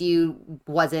TCU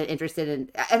wasn't interested in.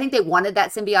 I think they wanted that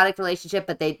symbiotic relationship,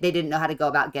 but they didn't know how to go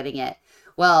about getting it.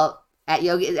 Well, at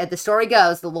the story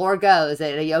goes, the lore goes,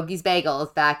 at Yogi's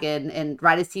Bagels back in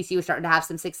right as TCU was starting to have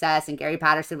some success, and Gary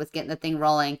Patterson was getting the thing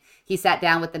rolling. He sat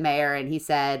down with the mayor and he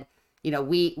said,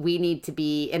 we need to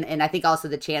be, and I think also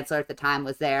the chancellor at the time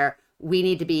was there. We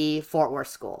need to be Fort Worth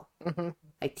school. Mm-hmm.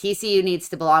 Like TCU needs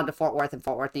to belong to Fort Worth, and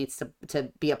Fort Worth needs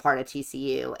to be a part of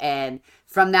TCU. And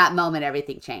from that moment,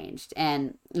 everything changed.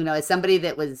 And, as somebody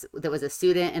that was a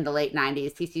student in the late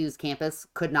 90s, TCU's campus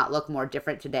could not look more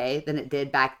different today than it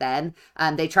did back then.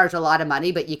 They charge a lot of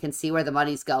money, but you can see where the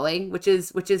money's going, which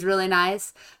is really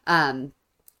nice. But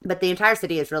the entire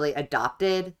city has really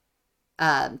adopted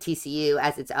TCU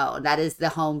as its own. That is the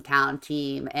hometown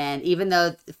team. And even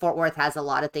though Fort Worth has a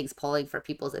lot of things pulling for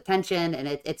people's attention, and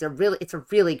it's a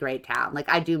really great town. Like,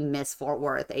 I do miss Fort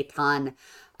Worth a ton.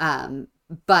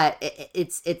 But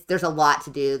it's there's a lot to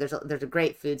do. There's a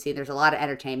great food scene. There's a lot of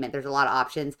entertainment. There's a lot of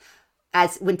options.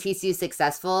 When TCU is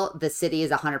successful, the city is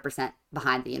 100%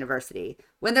 behind the university.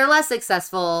 When they're less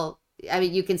successful, I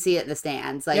mean, you can see it in the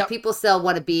stands. Like, people still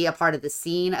want to be a part of the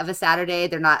scene of a Saturday.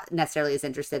 They're not necessarily as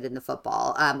interested in the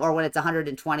football. Or when it's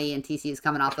 120 and TCU's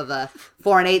coming off of a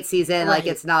 4-8 season, like,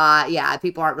 it's not,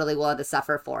 people aren't really willing to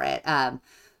suffer for it.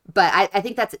 But I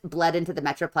think that's bled into the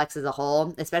Metroplex as a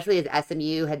whole, especially as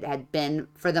SMU had been,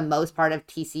 for the most part of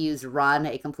TCU's run,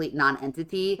 a complete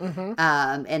non-entity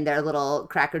in their little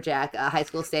Cracker Jack high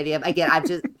school stadium. Again, I'm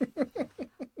just...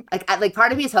 Like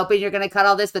part of me is hoping you're going to cut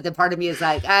all this, but then part of me is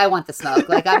like, I want the smoke.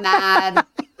 Like, I'm mad.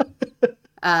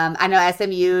 I know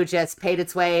SMU just paid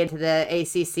its way into the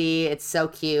ACC. It's so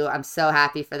cute. I'm so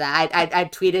happy for that. I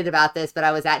tweeted about this, but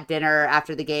I was at dinner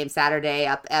after the game Saturday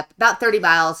up about 30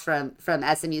 miles from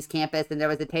SMU's campus, and there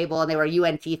was a table, and they were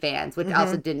UNT fans, which I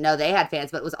also didn't know they had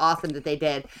fans, but it was awesome that they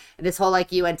did. And this whole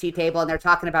like UNT table, and they're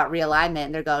talking about realignment,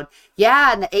 and they're going,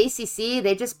 yeah, and the ACC,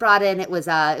 they just brought in, it was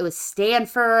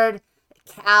Stanford,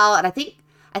 Cal, and I think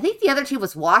the other team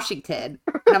was Washington.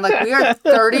 And I'm like, we are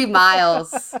 30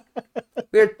 miles.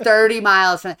 We're 30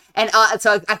 miles from, and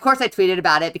so of course I tweeted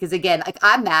about it because, again, like,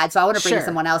 I'm mad, so I want to bring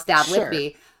someone else down with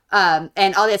me.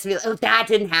 And all this, oh, that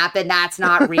didn't happen. That's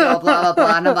not real. Blah blah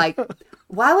blah. And I'm like,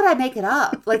 why would I make it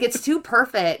up? Like, it's too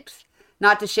perfect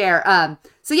not to share.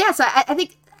 So I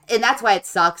think. And that's why it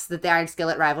sucks that the Iron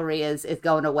Skillet rivalry is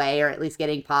going away, or at least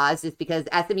getting paused, is because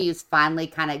SMU's finally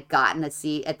kind of gotten a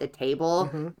seat at the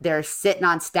table. They're sitting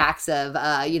on stacks of,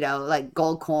 like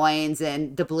gold coins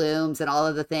and doubloons and all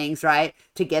of the things, right,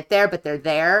 to get there, but they're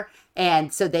there.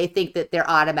 And so they think that they're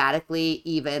automatically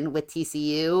even with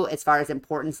TCU as far as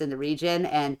importance in the region.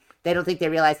 And they don't think they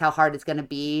realize how hard it's going to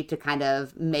be to kind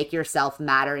of make yourself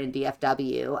matter in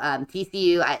DFW.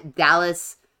 TCU,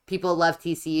 Dallas, people love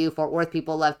TCU. Fort Worth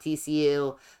people love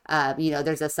TCU.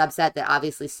 There's a subset that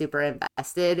obviously super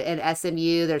invested in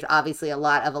SMU. There's obviously a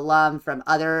lot of alum from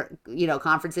other,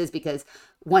 conferences, because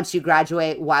once you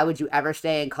graduate, why would you ever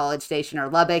stay in College Station or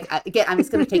Lubbock? Again, I'm just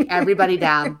going to take everybody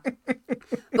down.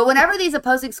 But whenever these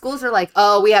opposing schools are like,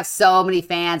 oh, we have so many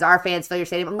fans, our fans fill your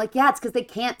stadium, I'm like, yeah, it's because they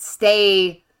can't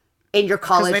stay in your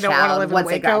college they don't town want to live once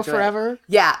in they Waco graduate. forever.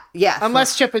 Yeah.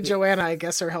 Unless Chip and Joanna, I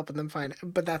guess, are helping them find it,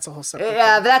 but that's a whole separate.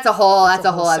 Yeah, thing. but that's a whole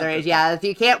other age. Yeah, if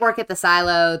you can't work at the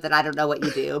silo, then I don't know what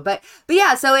you do. But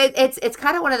yeah, so it's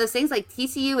kind of one of those things. Like,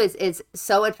 TCU is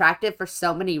so attractive for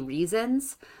so many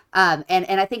reasons. And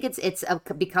I think it's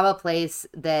become a place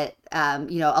that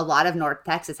a lot of North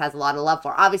Texas has a lot of love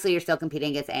for. Obviously, you're still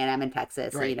competing against A&M in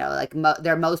Texas. Right.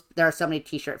 There are so many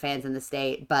T-shirt fans in the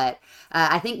state, but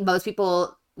I think most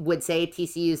people would say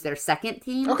TCU is their second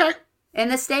team. Okay. in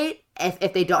the state.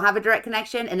 If they don't have a direct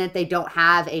connection, and if they don't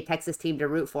have a Texas team to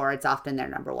root for, it's often their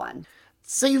number one.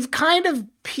 So you've kind of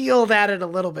peeled at it a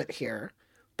little bit here,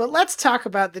 but let's talk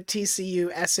about the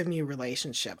TCU SMU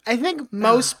relationship. I think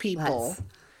most people,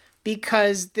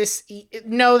 because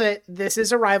know that this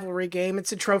is a rivalry game,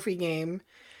 it's a trophy game,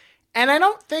 and I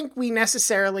don't think we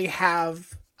necessarily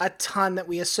have a ton that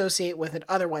we associate with it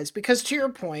otherwise, because to your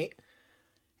point,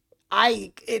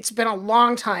 it's been a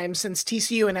long time since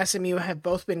TCU and SMU have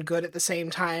both been good at the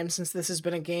same time, since this has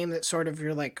been a game that sort of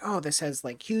you're like, oh, this has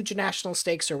like huge national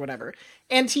stakes or whatever.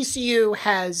 And TCU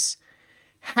has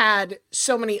had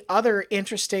so many other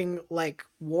interesting like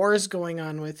wars going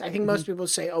on with, I think most people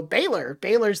say, oh,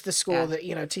 Baylor's the school that,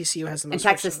 TCU has the most. And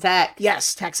Texas Tech.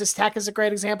 Yes, Texas Tech is a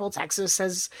great example. Texas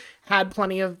has had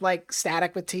plenty of like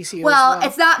static with TCU. Well,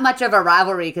 it's not much of a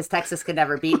rivalry because Texas could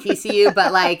never beat TCU,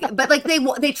 but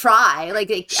they try.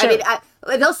 Sure. I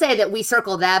mean, they'll say that we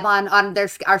circle them on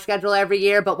our schedule every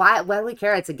year, but why do we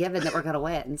care? It's a given that we're going to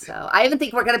win. So I even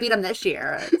think we're going to beat them this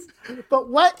year. But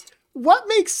what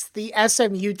makes the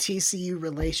SMU TCU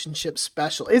relationship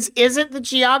special? Is it the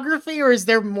geography, or is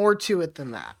there more to it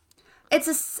than that?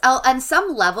 On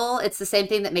some level, it's the same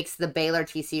thing that makes the Baylor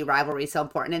TCU rivalry so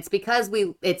important. It's because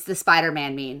it's the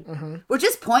Spider-Man meme. Mm-hmm. We're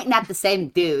just pointing at the same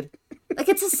dude. Like,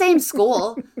 it's the same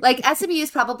school. Like, SMU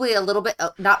is probably a little bit,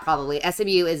 not probably,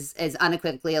 SMU is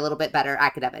unequivocally a little bit better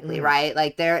academically, right?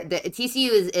 Like, the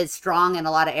TCU is strong in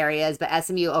a lot of areas, but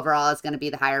SMU overall is going to be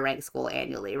the higher ranked school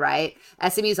annually, right?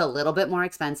 SMU is a little bit more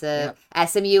expensive. Yep.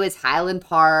 SMU is Highland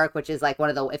Park, which is like one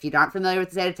of the, if you aren't familiar with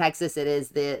the state of Texas, it is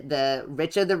the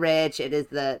rich of the rich. It is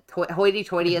the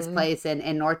hoity-toityest place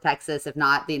in North Texas, if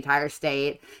not the entire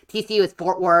state. TCU is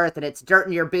Fort Worth, and it's dirt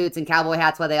in your boots and cowboy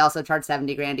hats, while they also charge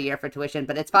 $70,000 a year for tuition,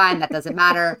 but it's fine. That doesn't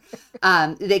matter.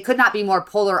 They could not be more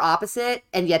polar opposite,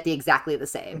 and yet exactly the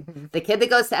same. Mm-hmm. The kid that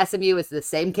goes to SMU is the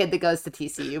same kid that goes to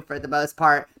TCU for the most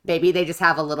part. Maybe they just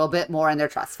have a little bit more in their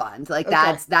trust fund. Like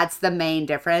that's the main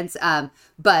difference.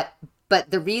 But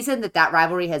the reason that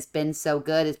rivalry has been so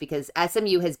good is because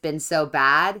SMU has been so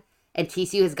bad, and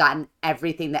TCU has gotten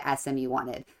everything that SMU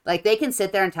wanted. Like, they can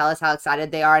sit there and tell us how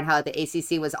excited they are and how the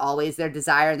ACC was always their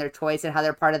desire and their choice and how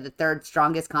they're part of the third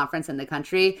strongest conference in the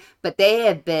country. But they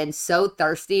have been so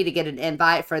thirsty to get an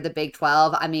invite for the Big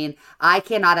 12. I mean, I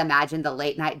cannot imagine the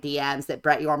late night DMs that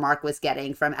Brett Yormark was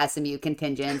getting from SMU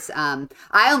contingents.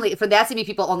 For the SMU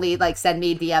people only like send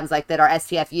me DMs like that are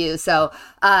STFU. So,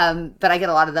 but I get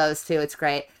a lot of those too. It's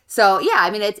great. So yeah,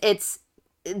 I mean, it's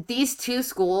these two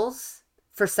schools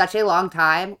for such a long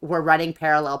time were running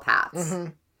parallel paths.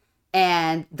 Mm-hmm.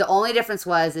 And the only difference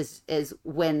is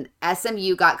when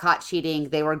SMU got caught cheating,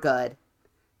 they were good.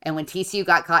 And when TCU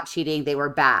got caught cheating, they were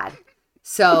bad.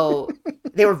 So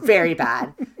they were very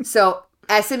bad. So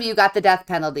SMU got the death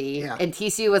penalty, and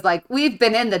TCU was like, we've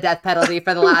been in the death penalty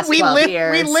for the last 12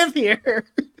 years. We live here.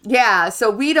 Yeah, so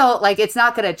we don't, like, it's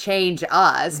not going to change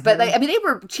us. Mm-hmm. But, like, I mean, they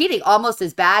were cheating almost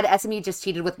as bad. SMU just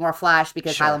cheated with more flash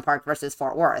because Highland Park versus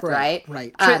Fort Worth, right?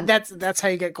 Right. That's how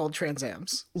you get gold Trans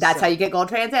Ams. How you get gold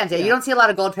Trans Ams. Yeah. You don't see a lot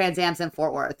of gold Trans Ams in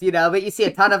Fort Worth, but you see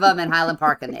a ton of them in Highland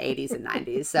Park in the 80s and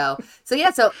 90s. So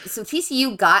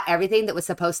TCU got everything that was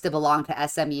supposed to belong to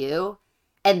SMU,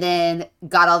 and then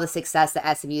got all the success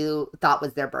that SMU thought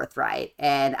was their birthright.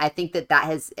 And I think that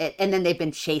has, and then they've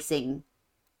been chasing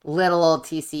little old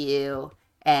TCU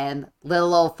and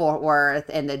little old Fort Worth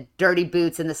and the dirty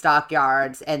boots in the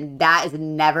stockyards. And that is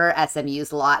never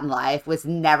SMU's lot in life, was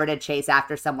never to chase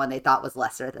after someone they thought was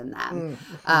lesser than them.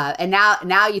 Mm-hmm. And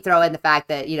now you throw in the fact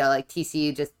that, like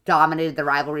TCU just dominated the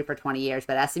rivalry for 20 years,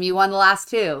 but SMU won the last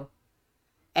two.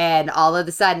 And all of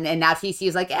a sudden, and now TCU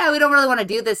is like, we don't really want to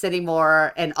do this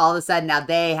anymore. And all of a sudden now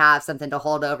they have something to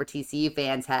hold over TCU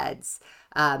fans' heads.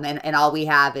 And all we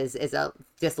have is a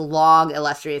just long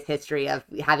illustrious history of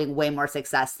having way more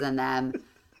success than them,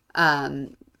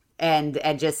 and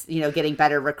just getting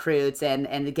better recruits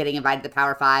and getting invited to the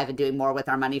Power Five and doing more with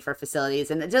our money for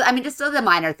facilities and just the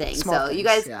minor things. Small things, you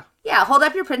guys, hold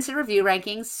up your Princeton Review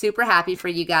rankings. Super happy for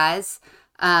you guys.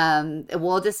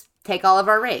 We'll just take all of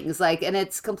our rings, and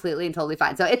it's completely and totally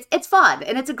fine. So it's fun,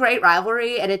 and it's a great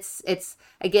rivalry, and it's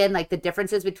again, like, the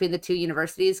differences between the two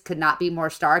universities could not be more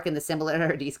stark, and the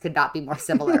similarities could not be more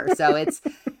similar. So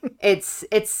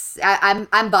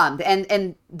I'm bummed.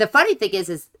 And the funny thing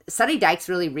is Sonny Dykes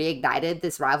really reignited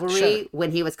this rivalry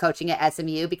when he was coaching at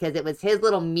SMU, because it was his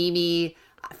little meme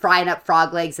frying up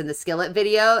frog legs in the skillet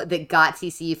video that got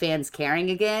TCU fans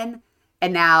caring again.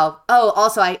 And now,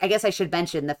 also, I guess I should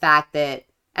mention the fact that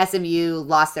SMU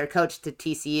lost their coach to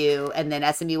TCU, and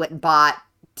then SMU went and bought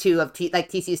two of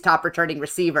TCU's top returning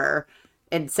receiver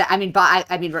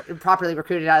properly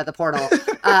recruited out of the portal.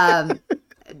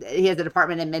 He has a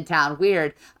department in Midtown.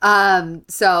 Weird.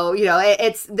 So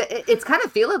it's kind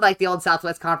of feeling like the old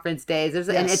Southwest Conference days.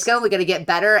 And it's only going to get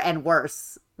better and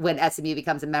worse when SMU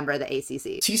becomes a member of the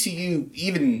ACC. TCU,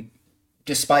 even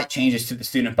despite changes to the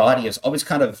student body, has always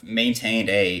kind of maintained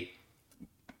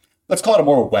let's call it a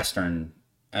more Western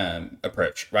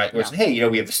approach, right? Which, hey,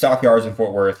 we have the Stockyards in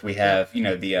Fort Worth. We have,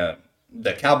 the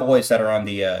Cowboys that are on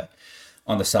the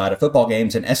side of football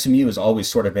games, and SMU has always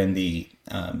sort of been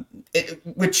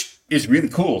which is really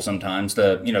cool sometimes,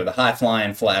 the high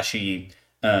flying, flashy,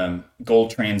 gold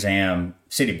Trans Am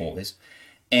City Boys.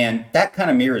 And that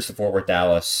kind of mirrors the Fort Worth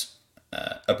Dallas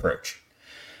approach.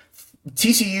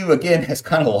 TCU, again, has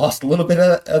kind of lost a little bit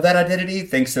of that identity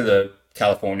thanks to the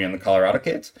California and the Colorado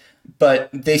kids, but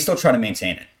they still try to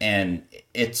maintain it. And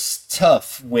it's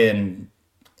tough when,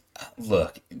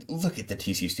 look at the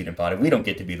TCU student body. We don't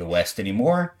get to be the West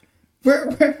anymore.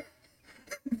 We're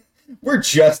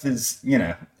just as,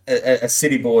 as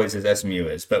City Boys as SMU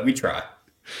is, but we try.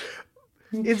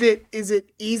 Is it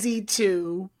easy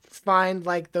to find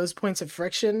like those points of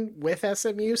friction with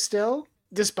SMU still,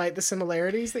 despite the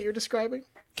similarities that you're describing?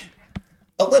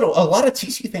 A lot of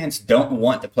TCU fans don't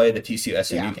want to play the TCU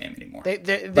SMU game anymore.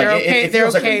 They're okay. They're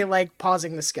okay, like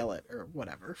pausing the skillet or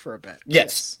whatever for a bit.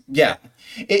 Yes, yeah.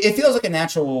 It feels like a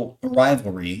natural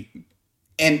rivalry,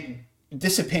 and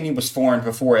this opinion was formed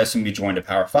before SMU joined a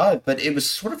Power 5. But it was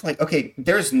sort of like, okay,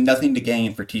 there's nothing to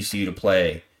gain for TCU to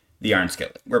play the Iron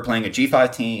Skillet. We're playing a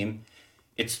G5 team.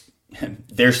 It's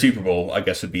their Super Bowl, I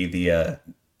guess, would be the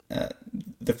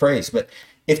phrase. But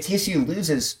if TCU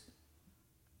loses,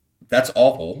 that's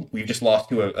awful. We've just lost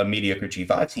to a mediocre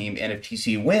G5 team. And if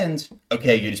TCU wins,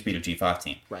 okay, you just beat a G5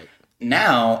 team. Right.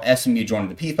 Now, SMU joined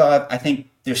the P5. I think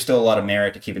there's still a lot of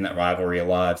merit to keeping that rivalry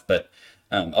alive. But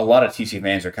a lot of TCU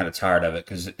fans are kind of tired of it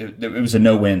because it was a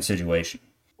no-win situation.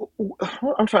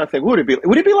 I'm trying to think. Would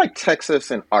it be like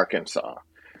Texas and Arkansas?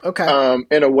 Okay.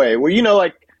 In a way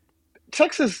where,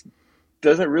 Texas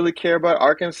doesn't really care about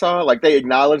Arkansas. Like, they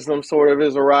acknowledge them sort of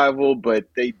as a rival, but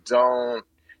they don't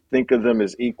think of them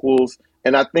as equals.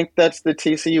 And I think that's the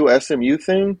TCU SMU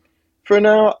thing for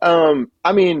now.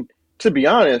 To be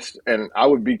honest, and I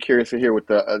would be curious to hear what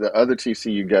the other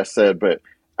TCU guest said, but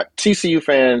TCU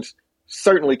fans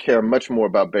certainly care much more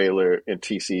about Baylor and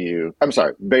Texas.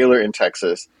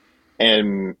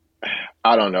 And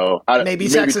I don't know. Maybe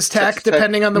Texas Tech,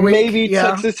 depending on the week. Maybe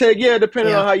Texas Tech,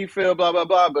 depending on how you feel, blah, blah,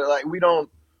 blah. But, we don't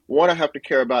want to have to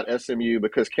care about SMU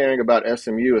because caring about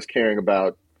SMU is caring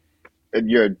about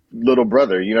your little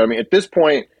brother. You know what I mean? At this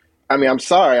point, I'm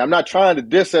sorry. I'm not trying to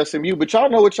diss SMU, but y'all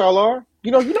know what y'all are.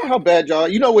 You know how bad y'all are.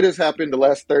 You know what has happened the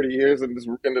last 30 years in this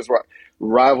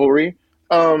rivalry.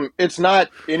 It's not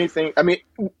anything.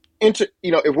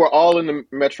 If we're all in the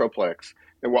Metroplex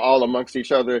and we're all amongst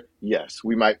each other, yes,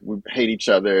 we hate each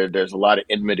other. There's a lot of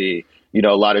enmity, a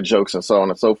lot of jokes and so on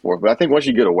and so forth. But I think once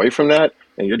you get away from that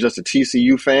and you're just a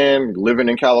TCU fan living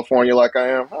in California like I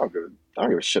am, I don't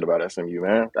give a shit about SMU,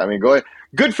 man. Go ahead.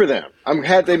 Good for them. I'm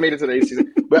glad they made it to the ACC.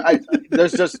 But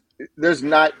there's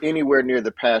not anywhere near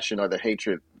the passion or the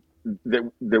hatred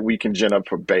that we can gin up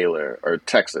for Baylor or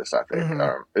Texas, I think.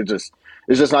 Mm-hmm.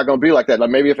 It's just not going to be like that.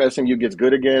 Like, maybe if SMU gets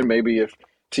good again, maybe if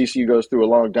TCU goes through a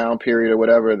long down period or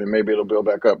whatever, then maybe it'll build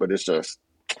back up. But it's just,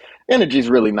 energy's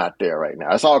really not there right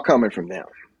now. It's all coming from them.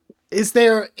 Is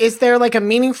there like a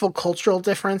meaningful cultural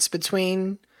difference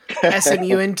between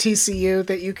SMU and TCU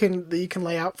that you can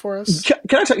lay out for us?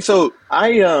 Can I tell you? So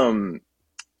I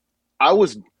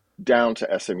was down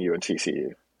to SMU and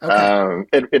TCU. Okay.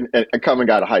 And coming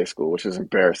out of high school, which is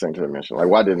embarrassing to mention. Like,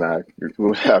 why didn't I? There's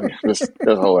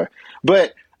a whole way.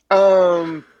 But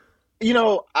I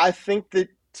think that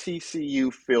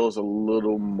TCU feels a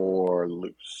little more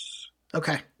loose.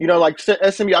 Okay. Like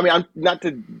SMU. I'm not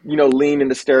to lean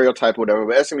into stereotype or whatever,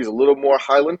 but SMU is a little more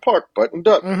Highland Park, buttoned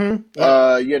up.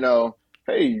 Mm-hmm. Yep.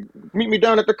 Hey, meet me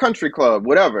down at the country club,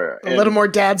 whatever. A little more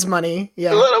dad's money.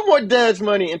 Yeah. A little more dad's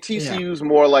money. And TCU's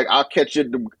more like, I'll catch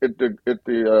you at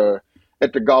the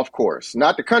golf course.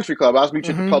 Not the country club. I'll meet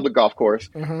you at the public golf course.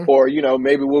 Mm-hmm. Or,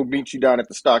 maybe we'll meet you down at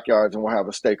the Stockyards and we'll have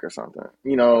a steak or something.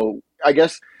 I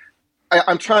guess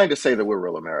I'm trying to say that we're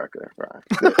real America, right?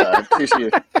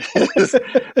 TCU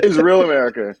is real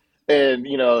America. And,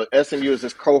 SMU is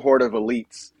this cohort of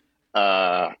elites.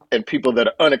 And people that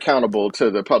are unaccountable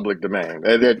to the public domain.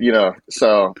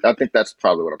 So I think that's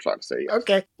probably what I'm trying to say. Yes.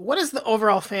 Okay. What is the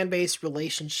overall fan base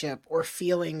relationship or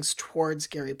feelings towards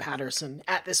Gary Patterson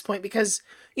at this point? Because,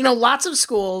 lots of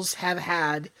schools have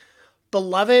had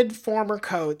beloved former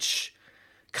coach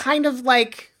kind of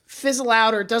like fizzle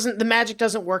out, or the magic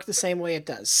doesn't work the same way it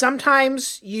does.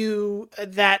 Sometimes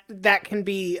that can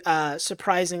be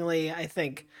surprisingly, I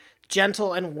think,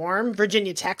 gentle and warm.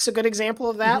 Virginia Tech's a good example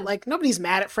of that. Like, nobody's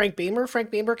mad at Frank Beamer.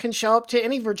 Frank Beamer can show up to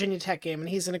any Virginia Tech game and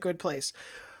he's in a good place.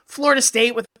 Florida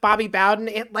State with Bobby Bowden,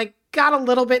 it like got a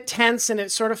little bit tense and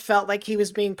it sort of felt like he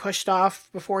was being pushed off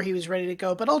before he was ready to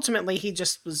go, but ultimately he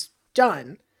just was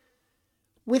done.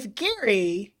 With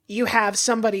Gary, you have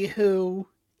somebody who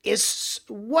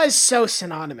was so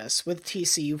synonymous with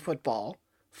TCU football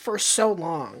for so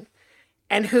long,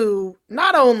 and who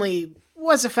not only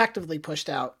was effectively pushed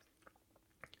out,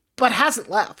 but hasn't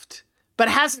left, but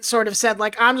hasn't sort of said,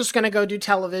 like, I'm just going to go do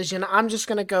television. I'm just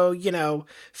going to go,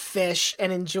 fish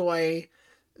and enjoy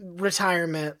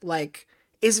retirement, like,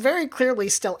 is very clearly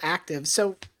still active.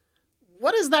 So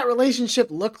what does that relationship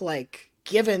look like,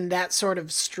 given that sort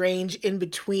of strange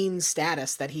in-between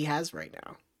status that he has right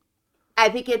now? I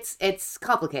think it's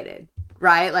complicated,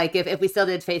 right? Like, if we still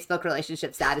did Facebook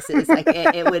relationship statuses, like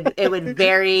it would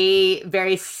very,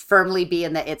 very firmly be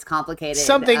in that it's complicated.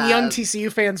 Something young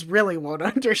TCU fans really won't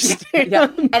understand. Yeah.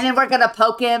 And then we're gonna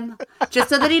poke him just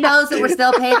so that he knows that we're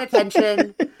still paying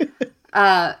attention.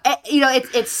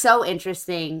 It's so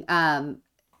interesting.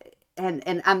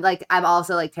 And I'm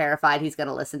also like terrified he's going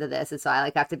to listen to this. And so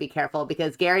I have to be careful,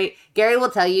 because Gary will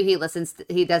tell you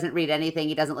he doesn't read anything.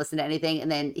 He doesn't listen to anything.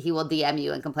 And then he will DM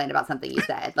you and complain about something you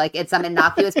said. Like, it's some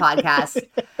innocuous podcast.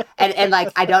 And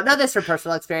like, I don't know this from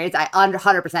personal experience. I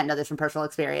 100% know this from personal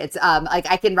experience.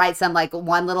 I can write some like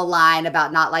one little line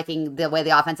about not liking the way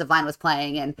the offensive line was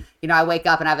playing. And, I wake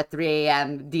up and I have a 3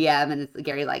 a.m. DM and it's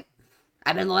Gary like,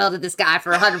 I've been loyal to this guy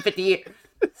for 150 years.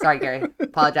 Sorry, Gary.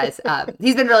 Apologize.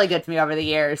 He's been really good to me over the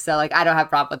years, so like I don't have a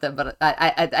problem with him. But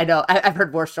I know I've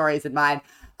heard worse stories than mine.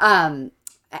 The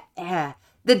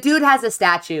dude has a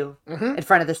statue in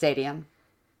front of the stadium,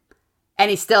 and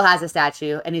he still has a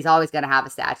statue, and he's always going to have a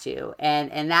statue.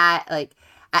 And that, like,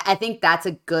 I think that's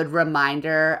a good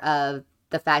reminder of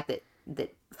the fact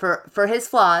that for his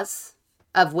flaws,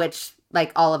 of which,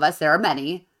 like all of us, there are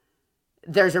many.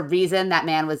 There's a reason that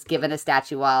man was given a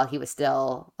statue while he was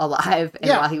still alive and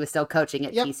while he was still coaching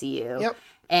at TCU. Yep.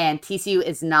 And TCU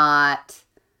is not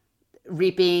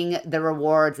reaping the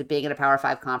rewards of being at a Power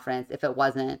 5 conference if it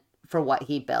wasn't for what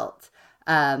he built.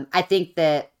 I think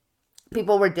that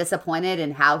people were disappointed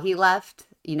in how he left.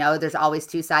 There's always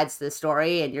two sides to the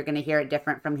story, and you're going to hear it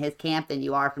different from his camp than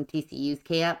you are from TCU's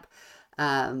camp.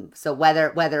 So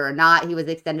whether or not he was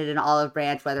extended an olive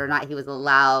branch, whether or not he was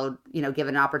allowed, given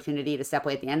an opportunity to step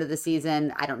away at the end of the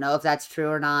season, I don't know if that's true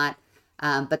or not.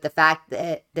 But the fact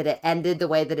that it ended the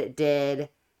way that it did,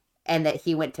 and that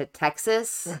he went to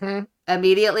Texas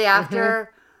immediately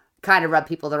after, kind of rubbed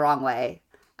people the wrong way.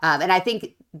 And I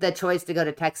think the choice to go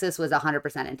to Texas was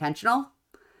 100% intentional,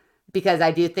 because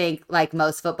I do think, like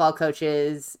most football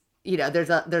coaches, there's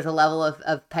a level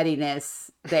of pettiness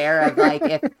there of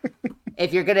like,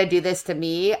 if you're going to do this to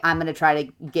me, I'm going to try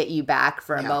to get you back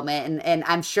for a moment. And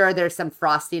I'm sure there's some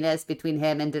frostiness between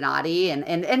him and Donati,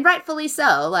 and rightfully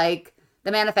so. Like,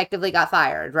 the man effectively got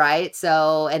fired, right?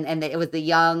 So, and it was the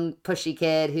young, pushy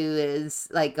kid who is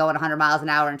like going 100 miles an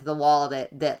hour into the wall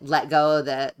that let go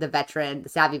the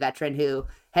savvy veteran who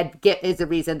is the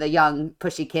reason the young,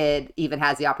 pushy kid even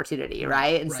has the opportunity,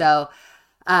 right? And so,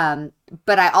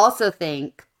 but I also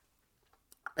think,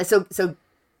 so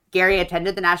Gary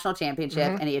attended the national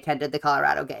championship and he attended the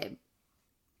Colorado game.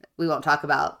 We won't talk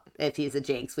about if he's a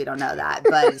jinx. We don't know that,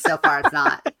 but so far it's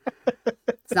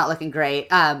not looking great.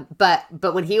 But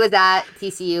when he was at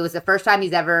TCU, it was the first time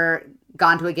he's ever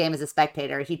gone to a game as a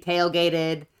spectator. He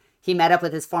tailgated. He met up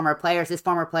with his former players. His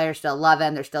former players still love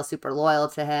him. They're still super loyal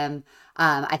to him.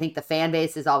 I think the fan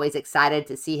base is always excited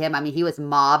to see him. I mean, he was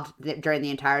mobbed during the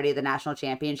entirety of the national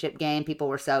championship game. People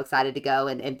were so excited to go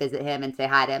and visit him and say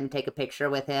hi to him and take a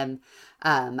picture with him.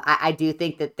 I do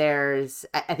think that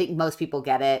I think most people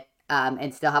get it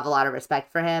and still have a lot of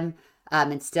respect for him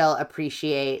and still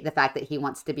appreciate the fact that he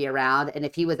wants to be around. And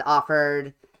if he was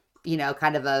offered,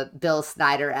 kind of a Bill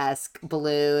Snyder-esque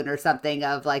balloon or something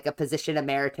of like a position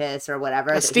emeritus or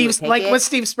whatever. What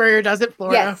Steve Spurrier does at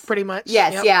Florida, pretty much.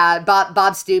 Yes, yep. Yeah.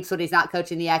 Bob Stoops when he's not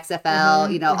coaching the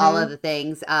XFL, all of the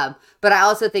things. But I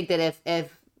also think that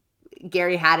if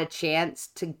Gary had a chance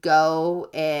to go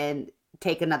and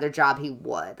take another job, he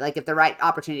would. Like, if the right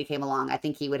opportunity came along, I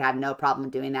think he would have no problem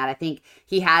doing that. I think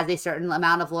he has a certain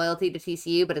amount of loyalty to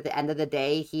TCU, but at the end of the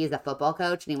day, he is a football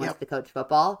coach and he wants to coach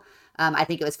football. I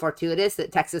think it was fortuitous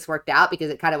that Texas worked out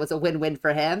because it kind of was a win-win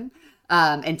for him.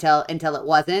 until it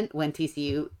wasn't when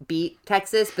TCU beat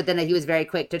Texas. But then he was very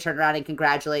quick to turn around and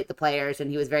congratulate the players, and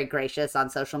he was very gracious on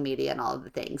social media and all of the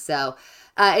things. So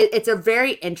it's a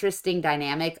very interesting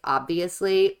dynamic,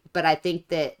 obviously, but I think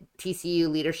that TCU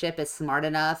leadership is smart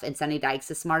enough and Sonny Dykes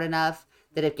is smart enough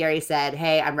that if Gary said,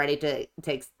 hey, I'm ready to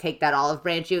take that olive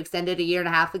branch you extended a year and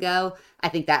a half ago, I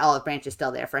think that olive branch is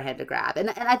still there for him to grab.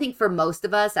 And I think for most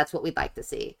of us, that's what we'd like to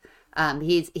see.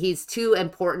 He's too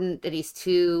important and he's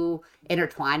too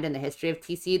intertwined in the history of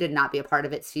TCU to not be a part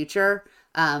of its future.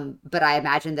 But I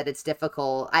imagine that it's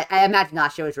difficult. I imagine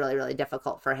last year was really, really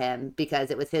difficult for him because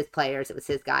it was his players, it was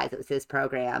his guys, it was his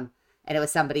program. And it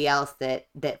was somebody else that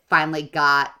finally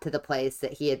got to the place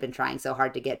that he had been trying so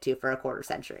hard to get to for a quarter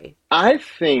century. I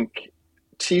think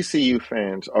TCU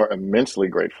fans are immensely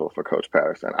grateful for Coach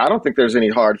Patterson. I don't think there's any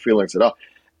hard feelings at all.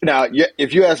 Now,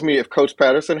 if you ask me if Coach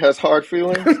Patterson has hard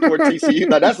feelings toward TCU,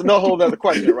 now that's no whole other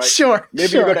question, right? Sure.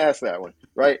 Maybe you're going to ask that one,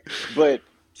 right? But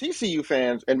TCU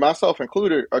fans, and myself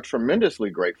included, are tremendously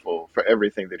grateful for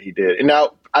everything that he did. And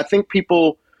now I think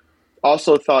people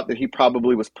also thought that he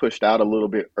probably was pushed out a little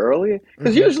bit early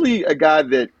because usually a guy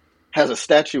that has a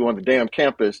statue on the damn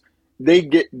campus, they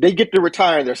get to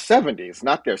retire in their 70s,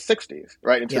 not their 60s,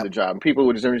 right, into the job. And people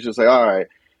would just say, all right,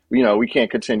 we can't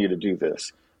continue to do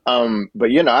this. But,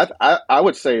 I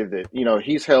would say that,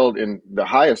 he's held in the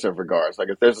highest of regards. Like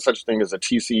if there's such a thing as a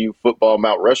TCU football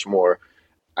Mount Rushmore,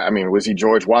 I mean, was he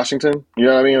George Washington? You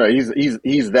know what I mean? Like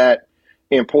he's that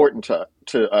important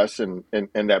to us and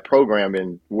that program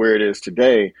and where it is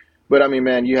today. But I mean,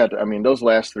 man, those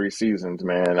last 3 seasons,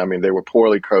 man, I mean, they were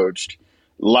poorly coached,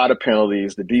 a lot of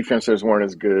penalties. The defenses weren't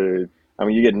as good. I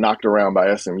mean, you get knocked around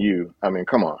by SMU. I mean,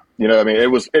 come on. You know what I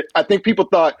mean? I think people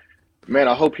thought, man,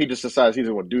 I hope he just decides he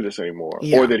doesn't want to do this anymore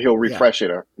or that he'll refresh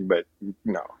it. But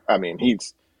no, I mean,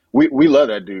 we love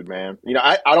that dude, man.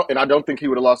 I don't think he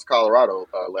would have lost to Colorado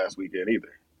last weekend either.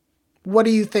 What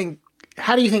do you think?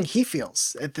 How do you think he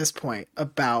feels at this point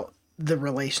about the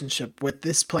relationship with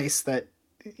this place that,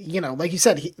 like you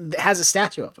said, he has a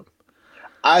statue of him?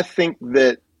 I think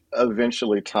that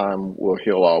eventually time will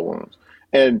heal all wounds.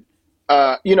 And,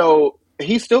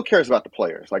 he still cares about the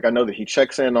players. Like, I know that he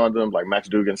checks in on them. Like Max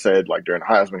Dugan said, like during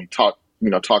Heisman, he talked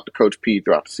to Coach Pete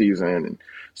throughout the season and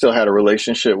still had a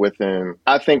relationship with him.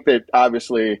 I think that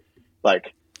obviously,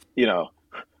 like,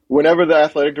 whenever the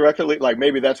athletic director, like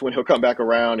maybe that's when he'll come back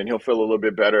around and he'll feel a little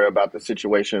bit better about the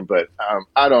situation. But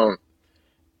I don't,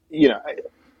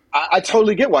 I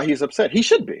totally get why he's upset. He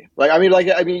should be.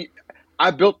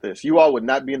 I built this. You all would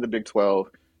not be in the Big 12.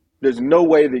 There's no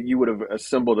way that you would have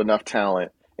assembled enough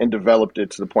talent and developed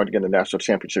it to the point to get in the national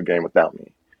championship game without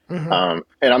me. And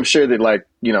I'm sure that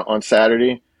on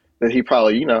Saturday that he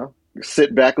probably,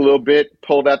 sit back a little bit,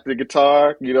 pulled out the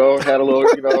guitar, had a little,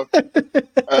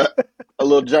 a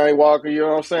little Johnny Walker, you know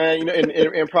what I'm saying?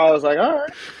 And probably was like, all right,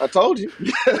 I told you.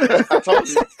 I told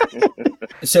you.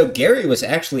 So Gary was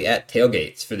actually at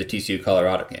tailgates for the TCU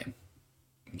Colorado game.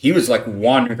 He was like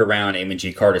wandering around Amon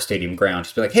G. Carter Stadium ground,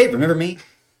 just be like, hey, remember me?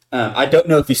 I don't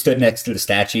know if he stood next to the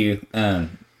statue.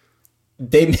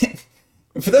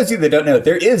 For those of you that don't know,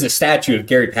 there is a statue of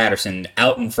Gary Patterson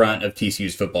out in front of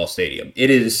TCU's football stadium. It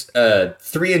is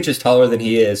 3 inches taller than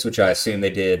he is, which I assume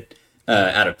they did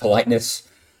out of politeness.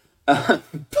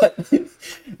 But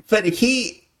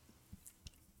he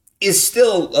is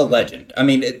still a legend. I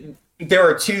mean, there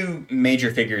are 2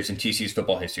 major figures in TCU's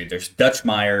football history. There's Dutch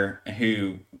Meyer,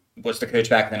 who was the coach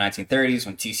back in the 1930s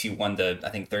when TCU won the, I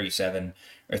think, 37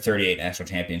 or 38 national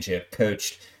championship.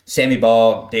 Coached Sammy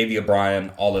Ball, Davey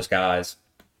O'Brien, all those guys.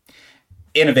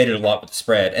 Innovated a lot with the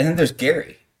spread. And then there's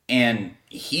Gary. And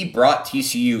he brought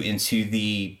TCU into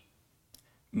the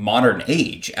modern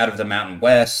age, out of the Mountain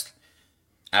West,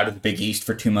 out of the Big East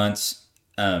for 2 months,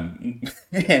 and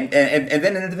then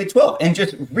into the Big 12. And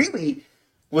just really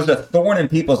was a thorn in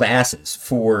people's asses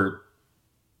for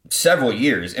several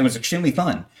years and was extremely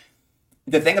fun.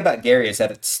 The thing about Gary is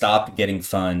that it stopped getting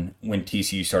fun when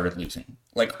TCU started losing.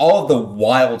 Like all of the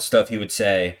wild stuff he would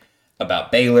say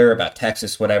about Baylor, about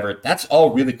Texas, whatever, that's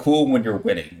all really cool when you're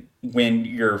winning. When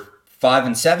you're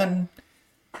 5-7,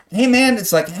 hey man,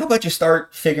 it's like, how about you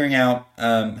start figuring out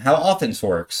how offense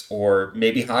works, or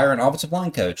maybe hire an offensive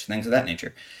line coach, things of that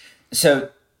nature. So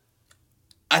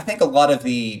I think a lot of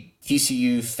the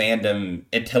TCU fandom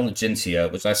intelligentsia,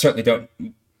 which I certainly don't,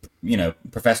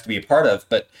 profess to be a part of,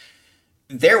 but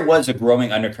there was a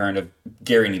growing undercurrent of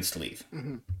Gary needs to leave.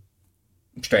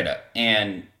 Straight up.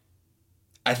 And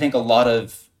I think a lot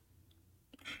of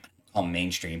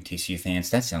mainstream TCU fans,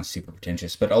 that sounds super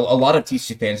pretentious, but a lot of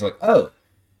TCU fans are like, oh,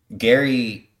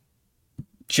 Gary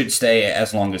should stay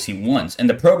as long as he wants. And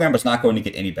the program was not going to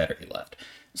get any better. He left.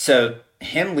 So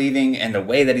him leaving and the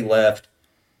way that he left,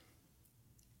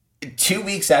 2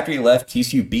 weeks after he left,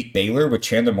 TCU beat Baylor with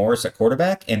Chandler Morris at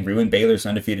quarterback and ruined Baylor's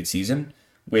undefeated season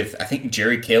with, I think,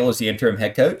 Jerry Kill as the interim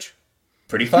head coach.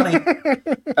 Pretty funny.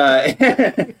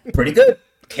 Pretty good.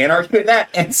 Can't argue with that.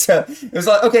 And so it was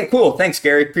like, okay, cool. Thanks,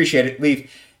 Gary. Appreciate it. Leave.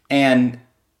 And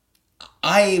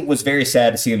I was very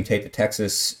sad to see him take the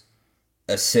Texas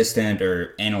assistant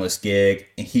or analyst gig.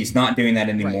 He's not doing that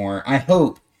anymore. Right. I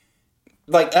hope,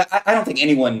 I don't think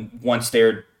anyone wants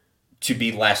there to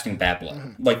be lasting bad blood.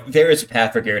 Mm-hmm. Like, there is a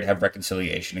path for Gary to have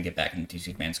reconciliation and get back into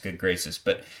TCU fans' good graces.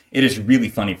 But it is really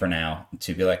funny for now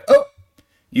to be like, oh,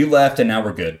 you left and now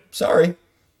we're good. Sorry.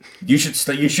 You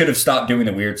should have stopped doing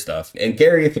the weird stuff. And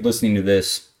Gary, if you're listening to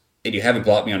this and you haven't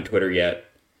blocked me on Twitter yet,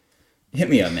 hit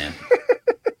me up, man.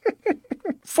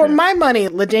 For my money,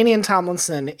 LaDainian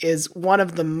Tomlinson is one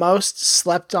of the most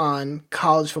slept on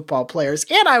college football players,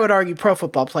 and I would argue pro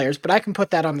football players, but I can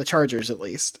put that on the Chargers at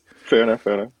least. Fair enough.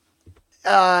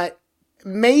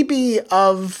 Maybe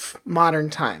of modern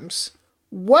times.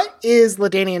 What is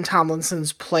LaDainian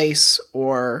Tomlinson's place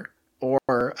or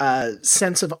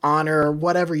sense of honor, or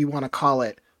whatever you want to call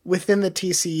it, within the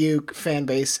TCU fan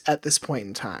base at this point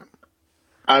in time?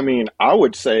 I mean, I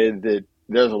would say that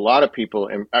there's a lot of people,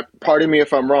 and pardon me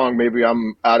if I'm wrong, maybe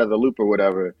I'm out of the loop or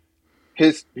whatever.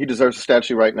 He deserves a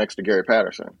statue right next to Gary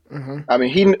Patterson. Mm-hmm. I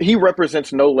mean, he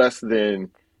represents no less than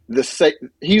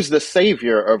he's the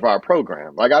savior of our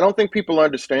program. Like, I don't think people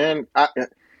understand. I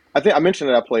think I mentioned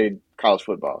that I played college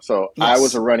football, so yes. I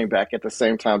was a running back at the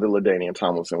same time that LaDainian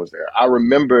Tomlinson was there. I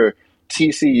remember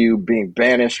TCU being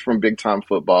banished from big time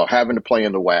football, having to play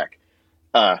in the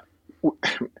WAC.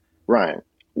 Ryan,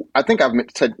 I think I've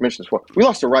mentioned this before. We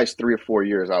lost to Rice 3 or 4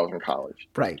 years I was in college.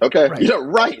 Right. Okay. Right. You know,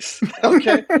 Rice.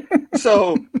 Okay.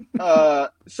 So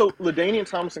LaDainian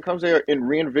Tomlinson comes there and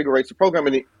reinvigorates the program,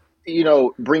 and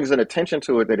brings an attention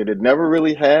to it that it had never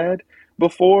really had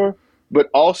before. But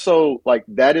also, like,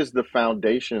 that is the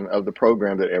foundation of the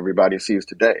program that everybody sees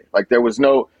today. Like, there was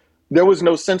no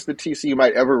sense that TCU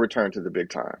might ever return to the big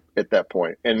time at that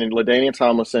point. And then LaDainian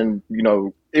Tomlinson,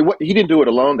 he didn't do it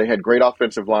alone. They had great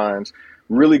offensive lines,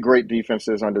 really great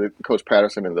defenses under Coach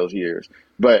Patterson in those years.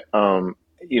 But, I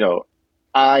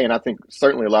think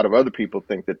certainly a lot of other people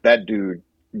think that dude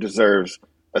deserves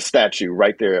a statue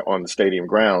right there on the stadium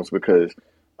grounds, because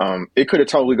it could have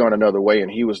totally gone another way, and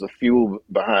he was the fuel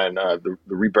behind the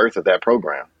rebirth of that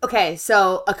program. Okay,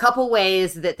 so a couple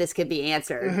ways that this could be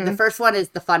answered. Mm-hmm. The first one is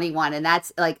the funny one, and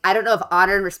that's, like, I don't know if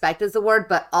honor and respect is the word,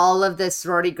 but all of the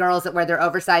sorority girls that wear their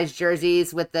oversized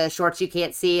jerseys with the shorts you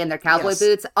can't see and their cowboy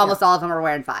boots, almost all of them are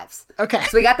wearing 5s. Okay.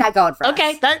 So we got that going for us.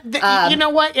 Okay, you know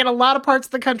what? In a lot of parts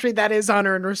of the country, that is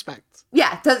honor and respect.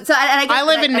 Yeah, so I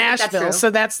live in Nashville, so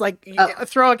that's like,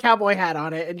 throw a cowboy hat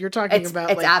on it, and you're talking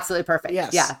about it's absolutely perfect.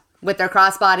 Yes. Yeah, with their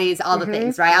crossbodies, all the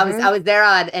things, right? Mm-hmm. I was there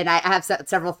and I have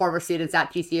several former students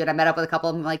at TCU, and I met up with a couple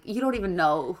of them. Like, you don't even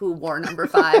know who wore number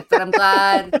 5, but I'm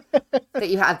glad that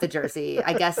you have the jersey.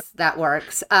 I guess that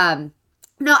works. So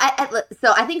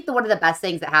I think one of the best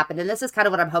things that happened, and this is kind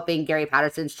of what I'm hoping Gary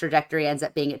Patterson's trajectory ends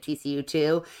up being at TCU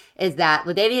too, is that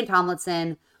LaDainian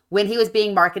Tomlinson, when he was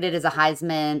being marketed as a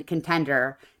Heisman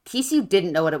contender, TCU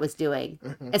didn't know what it was doing.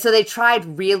 Mm-hmm. And so they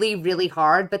tried really, really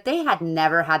hard, but they had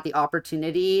never had the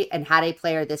opportunity and had a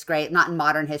player this great, not in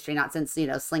modern history, not since,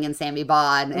 Slingin' Sammy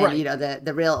Baugh and right.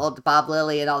 The real old Bob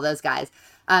Lilly and all those guys.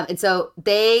 And so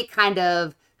they kind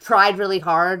of tried really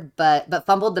hard, but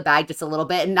fumbled the bag just a little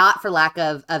bit, and not for lack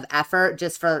of effort,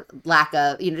 just for lack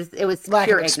of, it was lack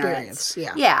pure of ignorance.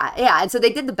 Yeah. Yeah. And so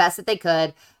they did the best that they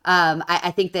could.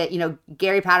 I think that,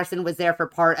 Gary Patterson was there for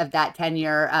part of that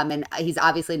tenure. And he's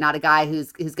obviously not a guy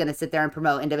who's going to sit there and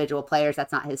promote individual players.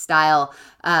 That's not his style.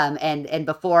 And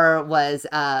before was,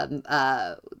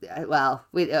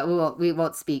 we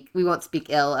won't speak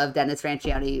ill of Dennis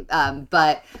Franchione.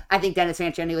 But I think Dennis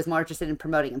Franchione was more interested in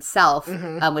promoting himself,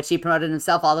 which he promoted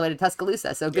himself all the way to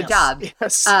Tuscaloosa. So good job.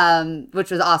 Yes. Which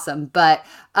was awesome. But,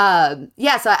 so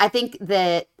I think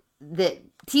that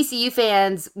TCU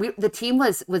fans, the team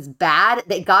was bad.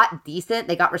 They got decent.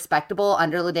 They got respectable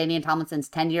under LaDainian Tomlinson's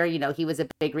tenure. He was a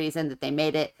big reason that they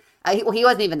made it. He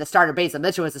wasn't even the starter. Basil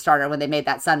Mitchell was the starter when they made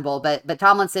that Sun Bowl. But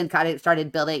Tomlinson kind of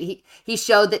started building. He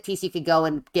showed that TCU could go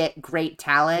and get great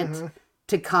talent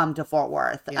to come to Fort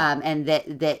Worth, and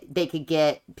that they could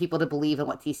get people to believe in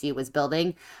what TCU was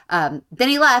building. Then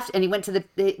he left and he went to the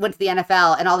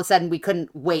NFL, and all of a sudden we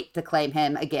couldn't wait to claim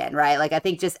him again, right? Like, I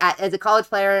think just as a college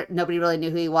player, nobody really knew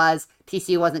who he was.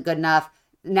 TCU wasn't good enough.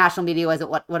 National media wasn't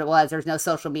what it was. There's no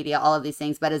social media, all of these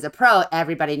things. But as a pro,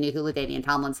 everybody knew who LaDainian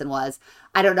Tomlinson was.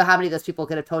 I don't know how many of those people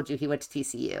could have told you he went to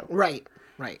TCU. Right.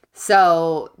 Right.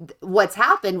 So what's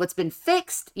happened, what's been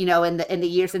fixed, in the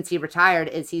year since he retired,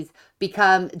 is he's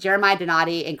become Jeremiah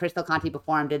Donati and Chris Del Conte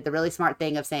before him did the really smart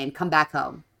thing of saying, come back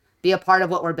home, be a part of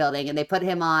what we're building. And they put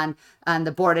him on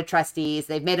the board of trustees.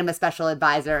 They've made him a special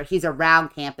advisor. He's around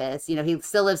campus. He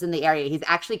still lives in the area. He's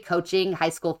actually coaching high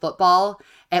school football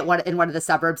in one of the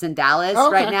suburbs in Dallas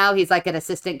right now. He's like an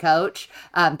assistant coach.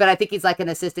 But I think he's like an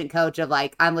assistant coach of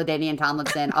like, I'm LaDainian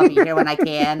Tomlinson. I'll be here when I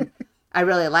can. I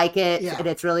really like it, and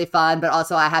it's really fun. But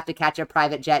also, I have to catch a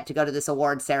private jet to go to this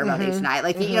award ceremony tonight.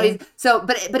 Like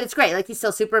but it's great. Like he's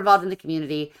still super involved in the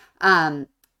community.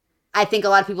 I think a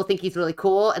lot of people think he's really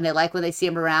cool, and they like when they see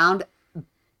him around.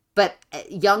 But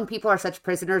young people are such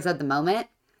prisoners of the moment,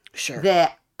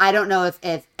 that I don't know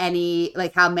if any,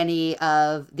 like how many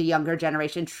of the younger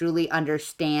generation truly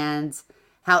understands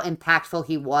how impactful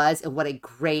he was and what a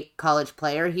great college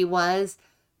player he was.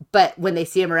 But when they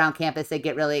see him around campus, they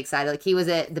get really excited. Like he was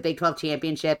at the Big 12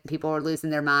 championship. People were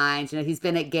losing their minds. He's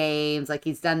been at games. Like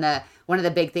he's done one of the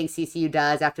big things TCU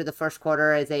does after the first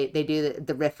quarter is they do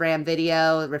the Riff Ram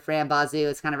video. Riff Ram Bazoo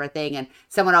is kind of our thing. And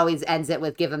someone always ends it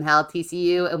with give him hell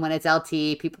TCU. And when it's LT,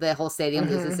 the whole stadium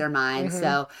loses their mind.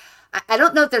 So I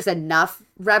don't know if there's enough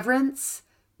reverence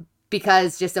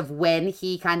because just of when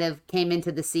he kind of came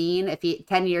into the scene. If he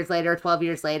 10 years later, 12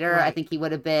 years later, I think he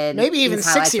would have been maybe even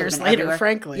 6 years later, everywhere.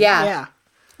 Frankly. Yeah.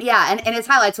 And his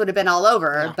highlights would have been all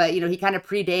over, but he kind of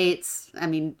predates,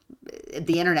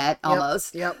 the internet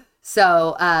almost. Yep.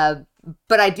 So,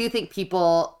 but I do think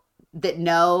people that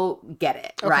know get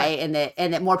it, right? And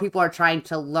that more people are trying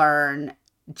to learn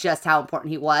just how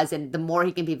important he was, and the more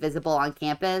he can be visible on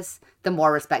campus, the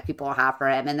more respect people will have for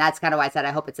him. And that's kind of why I said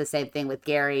I hope it's the same thing with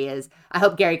Gary. Is I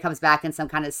hope Gary comes back in some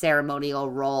kind of ceremonial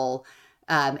role,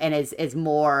 and is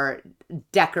more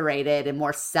decorated and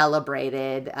more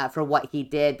celebrated for what he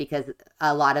did, because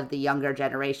a lot of the younger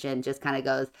generation just kind of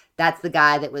goes, that's the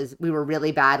guy we were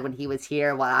really bad when he was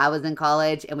here while I was in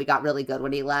college, and we got really good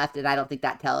when he left. And I don't think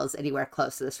that tells anywhere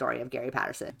close to the story of Gary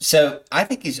Patterson. So I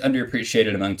think he's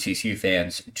underappreciated among TCU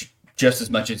fans just as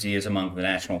much as he is among the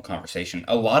national conversation.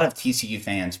 A lot of TCU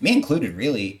fans, me included,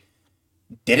 really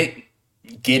didn't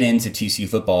get into TCU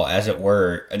football, as it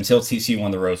were, until TCU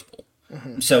won the Rose Bowl.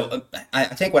 So I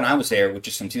think when I was there, which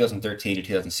is from 2013 to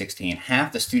 2016,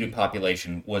 half the student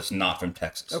population was not from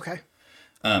Texas. Okay.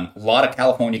 A lot of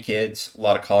California kids, a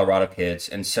lot of Colorado kids.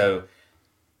 And so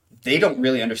they don't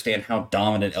really understand how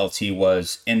dominant LT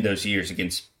was in those years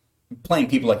against playing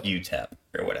people like UTEP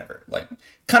or whatever. Like,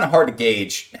 kind of hard to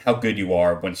gauge how good you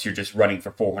are once you're just running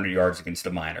for 400 yards against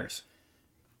the minors.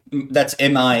 That's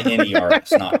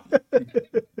MINERS, not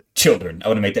children. I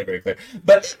want to make that very clear.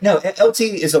 But no, LT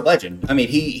is a legend.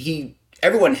 He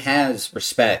everyone has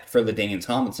respect for LaDainian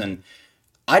Tomlinson.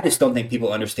 I just don't think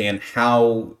people understand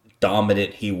how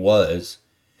dominant he was.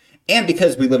 And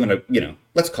because we live in a,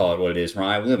 let's call it what it is,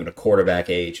 Ryan. We live in a quarterback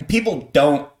age. People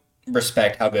don't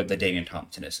respect how good LaDainian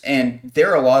Tomlinson is. And there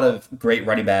are a lot of great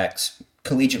running backs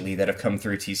collegiately that have come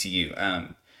through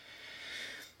TCU.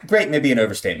 Great, maybe an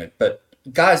overstatement, but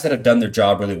guys that have done their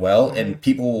job really well, and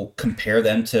people compare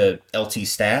them to LT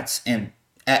stats, and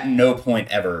at no point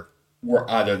ever were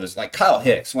either of those. Like Kyle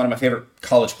Hicks, one of my favorite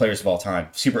college players of all time,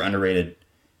 super underrated,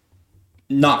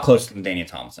 not close to LaDainian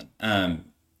Tomlinson.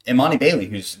 Imani Bailey,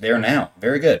 who's there now,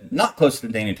 very good, not close to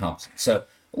LaDainian Tomlinson. So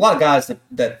a lot of guys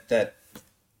that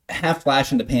have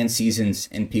flash in the pan seasons,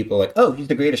 and people are like, oh, he's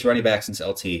the greatest running back since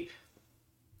LT.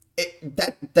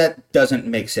 That doesn't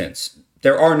make sense.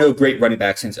 There are no great running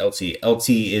backs since LT. LT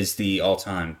is the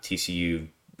all-time TCU.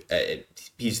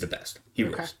 He's the best. He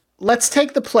rules. Let's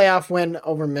take the playoff win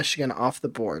over Michigan off the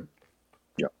board.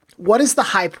 Yep. What is the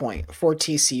high point for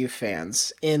TCU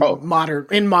fans in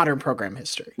modern program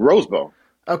history? Rose Bowl.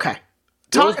 Okay.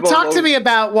 Talk to me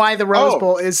about why the Rose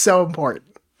Bowl is so important.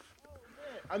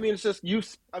 It's just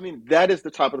that is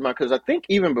the top of the mind, because I think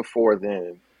even before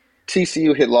then,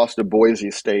 TCU had lost to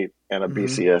Boise State in a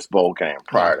BCS bowl game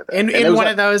prior to that. In one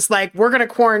of those, like, we're going to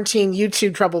quarantine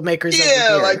YouTube troublemakers.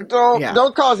 Yeah, like,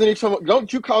 don't cause any trouble.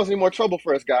 Don't you cause any more trouble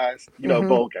for us, guys.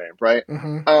 Bowl game, right?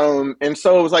 And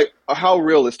so it was like, how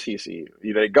real is TCU?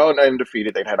 They go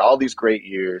undefeated. They've had all these great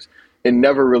years and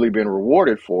never really been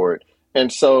rewarded for it.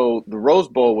 And so the Rose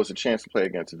Bowl was a chance to play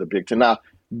against the Big Ten. Now,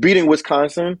 beating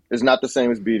Wisconsin is not the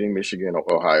same as beating Michigan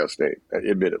or Ohio State,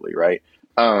 admittedly, right?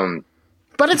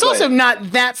 But it's also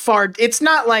not that far. It's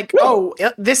not like,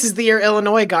 this is the year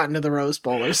Illinois got into the Rose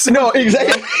Bowl or something. No,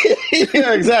 exactly.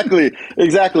 Yeah,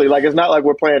 exactly. Like, it's not like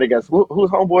we're playing against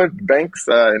who's homeboy Banks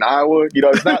in Iowa.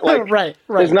 It's not like right.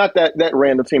 It's not that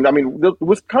random team.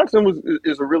 Wisconsin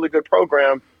is a really good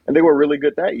program, and they were really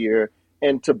good that year.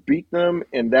 And to beat them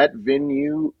in that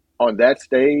venue on that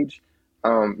stage,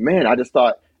 man, I just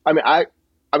thought. I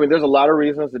mean, there's a lot of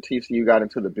reasons that TCU got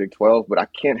into the Big 12, but I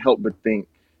can't help but think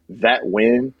that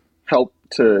win helped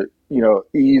to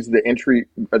ease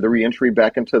the re-entry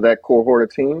back into that cohort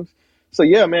of teams. So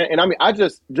yeah, man, and I mean, I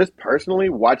just personally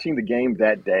watching the game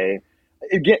that day.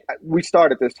 Again, we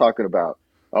started this talking about,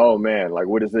 oh man, like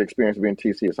what is the experience of being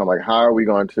TCU? So I'm like, how are we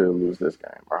going to lose this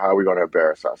game, or how are we going to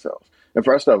embarrass ourselves? And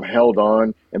for us to have held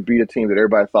on and beat a team that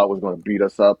everybody thought was going to beat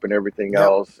us up and everything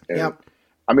else. And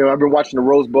I mean, I've been watching the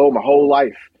Rose Bowl my whole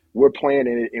life. We're playing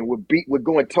in it, and we're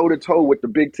going toe to toe with the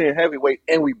Big Ten heavyweight,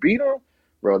 and we beat them,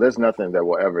 bro. There's nothing that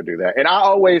will ever do that. And I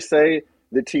always say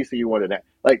that TCU won that.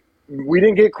 Like we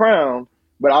didn't get crowned,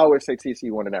 but I always say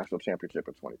TCU won the national championship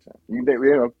in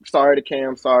 2010. Sorry to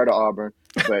Cam, sorry to Auburn,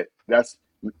 but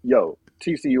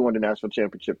TCU won the national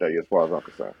championship that year, as far as I'm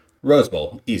concerned. Rose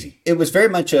Bowl, easy. It was very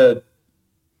much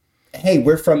hey,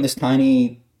 we're from this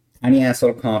tiny ass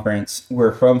little conference.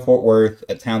 We're from Fort Worth,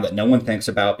 a town that no one thinks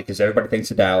about because everybody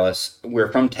thinks of Dallas. We're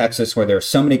from Texas, where there are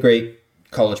so many great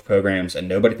college programs, and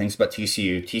nobody thinks about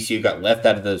TCU. TCU got left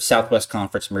out of the Southwest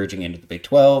Conference, merging into the Big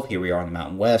 12. Here we are in the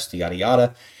Mountain West, yada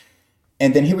yada.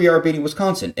 And then here we are beating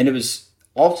Wisconsin. And it was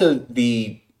also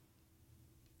the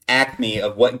acme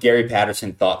of what Gary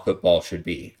Patterson thought football should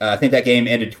be. I think that game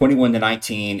ended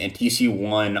 21-19, and TCU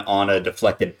won on a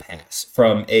deflected pass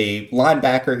from a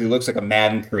linebacker who looks like a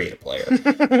Madden creative player.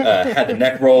 Had the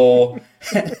neck roll,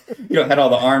 had all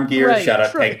the arm gear. Right, shout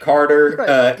out Peg Carter.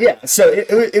 Right. So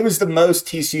it was the most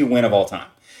TCU win of all time.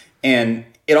 And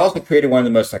it also created one of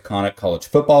the most iconic college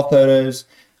football photos,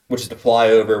 which is the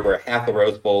flyover where half the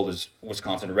Rose Bowl is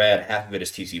Wisconsin red, half of it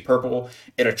is TCU purple.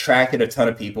 It attracted a ton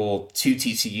of people to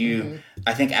TCU. Mm-hmm.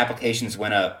 I think applications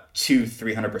went up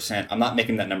 200-300%. I'm not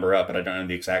making that number up, but I don't know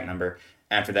the exact number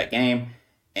after that game.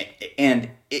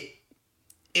 And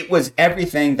it was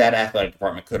everything that athletic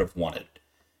department could have wanted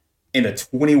in a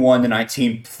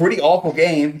 21-19 pretty awful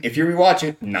game. If you rewatch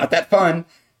it, not that fun.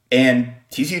 And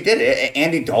TCU did it.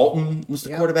 Andy Dalton was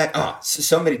the quarterback.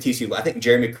 So many TCU. I think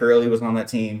Jeremy Curley was on that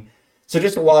team. So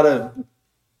just a lot of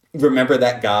remember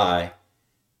that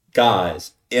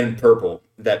guys in purple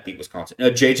that beat Wisconsin.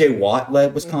 J.J. Watt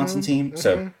led Wisconsin team. Mm-hmm.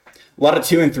 So a lot of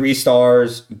 2 and 3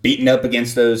 stars beating up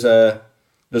against those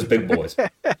big boys.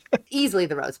 Easily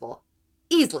the Rose Bowl.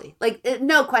 Easily. Like,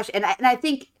 no question. And I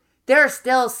think there are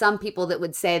still some people that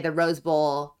would say the Rose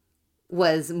Bowl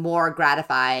was more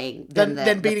gratifying than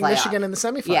beating Michigan in the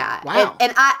semifinal. Yeah. Wow.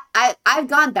 And I've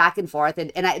gone back and forth,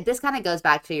 and this kind of goes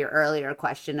back to your earlier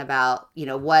question about,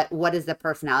 what is the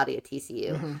personality of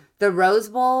TCU? Mm-hmm. The Rose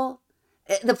Bowl,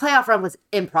 the playoff run was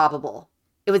improbable.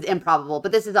 It was improbable,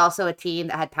 but this is also a team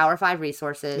that had Power 5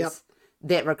 resources. Yep.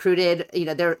 That recruited,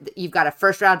 you've got a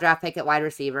first-round draft pick at wide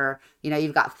receiver.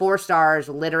 You've got 4 stars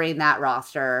littering that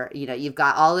roster. You've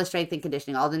got all the strength and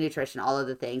conditioning, all the nutrition, all of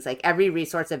the things. Like every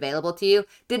resource available to you.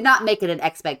 Did not make it an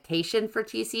expectation for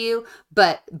TCU,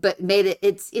 but made it.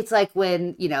 It's like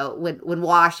when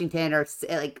Washington or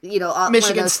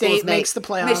Michigan State makes the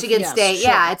playoff. Michigan State,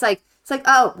 sure. Yeah, it's like,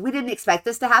 oh, we didn't expect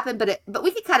this to happen, but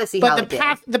we could kind of see how it did.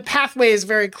 The pathway is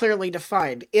very clearly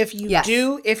defined. If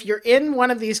you're in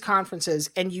one of these conferences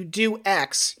and you do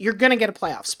X, you're going to get a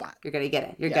playoff spot. You're going to get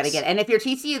it. You're going to get it. And if you're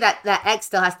TCU, that X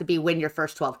still has to be win your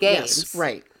first 12 games. Yes,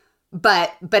 right.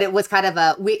 But it was kind of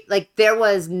there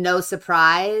was no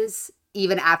surprise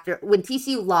even after when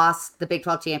TCU lost the Big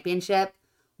 12 championship.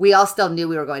 We all still knew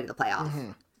we were going to the playoff.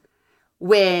 Mm-hmm.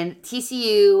 When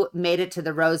TCU made it to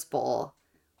the Rose Bowl,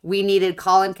 we needed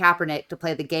Colin Kaepernick to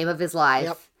play the game of his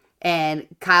life and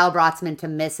Kyle Brotzman to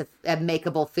miss a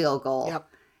makeable field goal. Yep.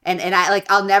 And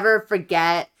I'll never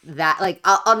forget that.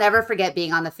 I'll never forget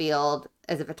being on the field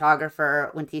as a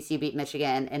photographer when TCU beat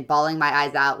Michigan and bawling my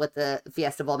eyes out with the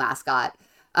Fiesta Bowl mascot,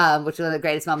 which was one of the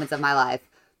greatest moments of my life.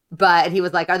 But he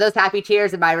was like, "Are those happy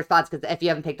cheers?" And my response, because if you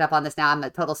haven't picked up on this now, I'm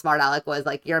a total smart aleck, was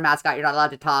like, "You're a mascot. You're not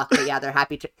allowed to talk." But yeah, they're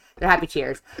happy. They're happy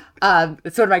cheers.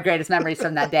 It's one of my greatest memories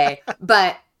from that day.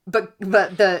 But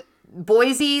the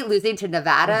Boise losing to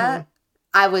Nevada,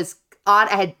 mm-hmm.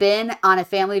 I had been on a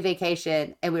family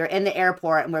vacation and we were in the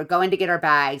airport and we were going to get our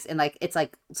bags and it's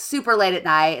super late at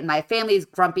night and my family's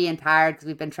grumpy and tired because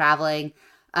we've been traveling.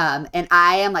 And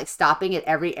I am stopping at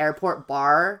every airport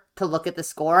bar to look at the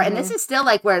score. Mm-hmm. And this is still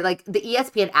where the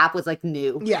ESPN app was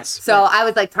new. Yes. So I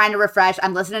was trying to refresh.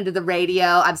 I'm listening to the radio.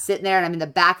 I'm sitting there and I'm in the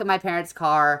back of my parents'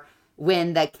 car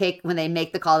when they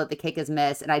make the call that the kick is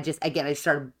missed. And I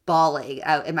started bawling.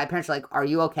 And my parents were like, "Are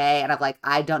you okay?" And I'm like,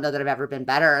 "I don't know that I've ever been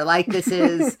better. This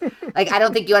is I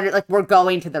don't think you we're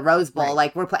going to the Rose Bowl.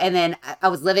 Right. And then I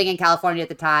was living in California at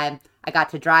the time. I got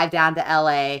to drive down to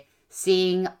LA,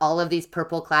 seeing all of these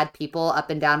purple-clad people up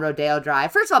and down Rodeo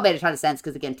Drive. First of all, it made a ton of sense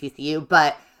because, again, TCU,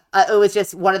 but it was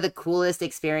just one of the coolest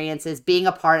experiences, being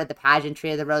a part of the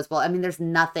pageantry of the Rose Bowl. I mean, there's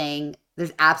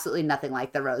absolutely nothing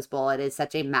like the Rose Bowl. It is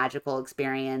such a magical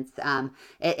experience.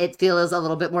 It feels a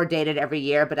little bit more dated every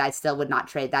year, but I still would not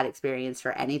trade that experience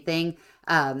for anything.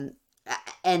 And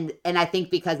I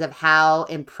think because of how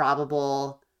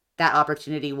improbable that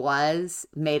opportunity was,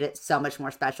 made it so much more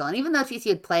special. And even though TCU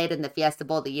had played in the Fiesta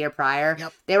Bowl the year prior,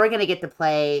 they were going to get to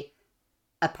play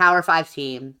a Power 5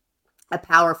 team, a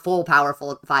Power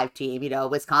 5 team.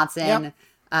 Wisconsin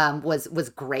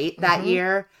was great that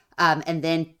year. And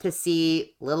then to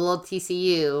see little old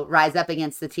TCU rise up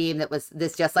against the team that was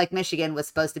just like Michigan, was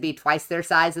supposed to be twice their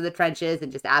size of the trenches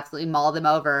and just absolutely maul them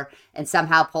over and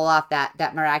somehow pull off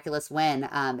that miraculous win.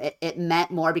 It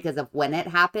meant more because of when it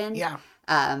happened. Yeah.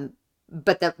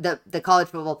 But the college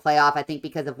football playoff, I think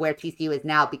because of where TCU is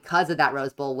now, because of that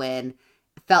Rose Bowl win,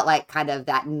 felt like kind of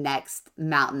that next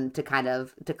mountain to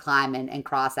climb and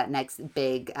cross, that next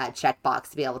big checkbox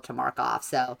to be able to mark off.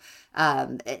 So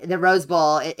the Rose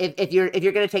Bowl, if you're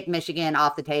going to take Michigan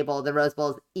off the table, the Rose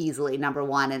Bowl is easily number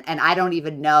one. And I don't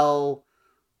even know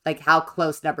like how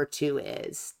close number two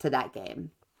is to that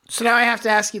game. So now I have to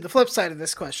ask you the flip side of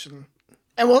this question.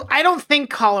 And well, I don't think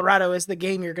Colorado is the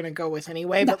game you're going to go with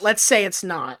anyway, but let's say it's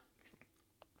not.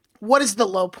 What is the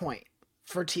low point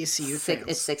for TCU fans?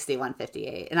 It's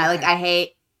 61-58. And I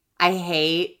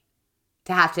hate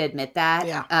to have to admit that.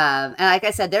 Yeah. And like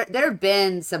I said, there have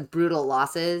been some brutal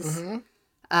losses.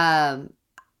 Mm-hmm.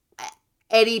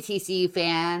 Any TCU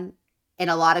fan in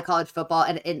a lot of college football,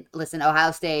 and listen,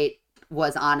 Ohio State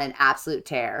was on an absolute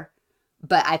tear.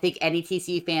 But I think any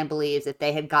TCU fan believes if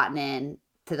they had gotten in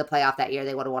to the playoff that year,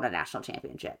 they would have won a national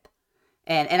championship.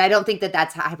 And I don't think that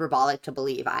that's hyperbolic to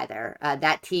believe either.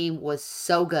 That team was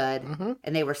so good,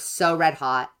 and they were so red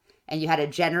hot, and you had a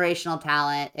generational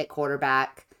talent at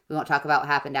quarterback. We won't talk about what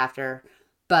happened after,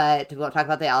 but we won't talk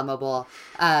about the Alamo Bowl.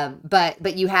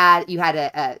 But you had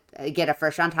get a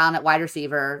first round talent at wide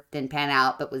receiver, didn't pan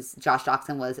out, but Josh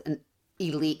Doxson was an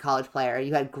elite college player.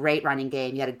 You had a great running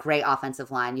game. You had a great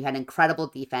offensive line. You had incredible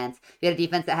defense. You had a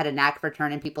defense that had a knack for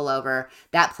turning people over.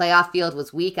 That playoff field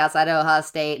was weak outside of Ohio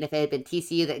State. And if it had been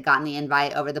TCU that had gotten the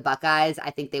invite over the Buckeyes, I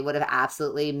think they would have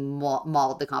absolutely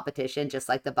mauled the competition just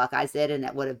like the Buckeyes did. And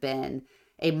it would have been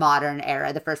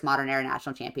the first modern era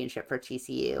national championship for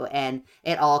TCU. And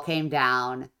it all came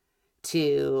down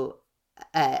to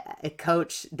a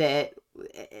coach that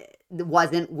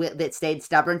stayed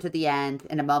stubborn to the end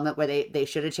in a moment where they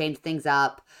should have changed things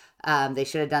up. They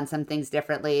should have done some things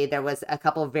differently. There was a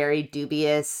couple of very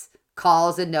dubious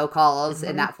calls and no calls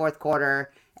in that fourth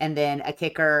quarter, and then a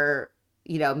kicker,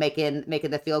 making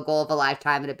the field goal of a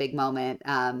lifetime in a big moment.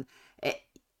 I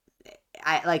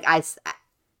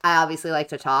obviously like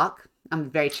to talk. I'm a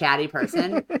very chatty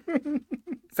person.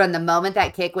 From the moment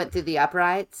that kick went through the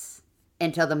uprights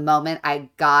until the moment I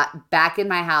got back in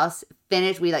my house,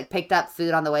 we picked up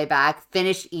food on the way back,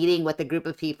 finished eating with a group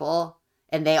of people,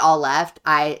 and they all left,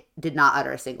 I did not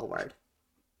utter a single word.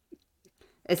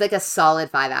 It's like a solid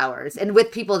 5 hours, and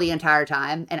with people the entire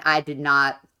time, and I did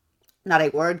not a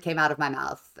word came out of my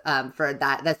mouth for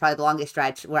that. That's probably the longest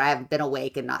stretch where I have been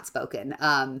awake and not spoken.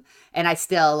 And I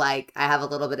still I have a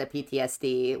little bit of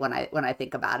PTSD when I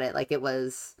think about it. Like, it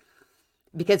was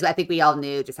because I think we all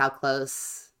knew just how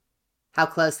close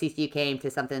TCU came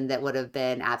to something that would have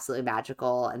been absolutely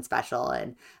magical and special.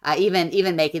 And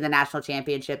even making the national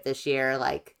championship this year,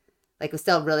 it was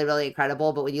still really, really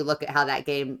incredible. But when you look at how that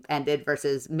game ended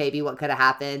versus maybe what could have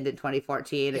happened in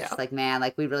 2014, it's just like, man,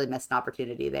 we really missed an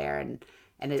opportunity there. And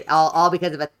it all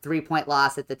because of a 3-point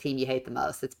loss at the team you hate the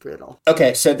most. It's brutal.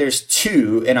 Okay, so there's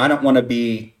two, and I don't want to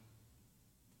be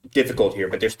difficult here,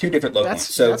 but there's two different low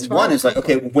points. So one is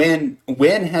when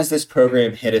has this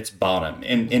program hit its bottom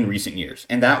in recent years?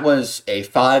 And that was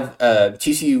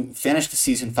TCU finished the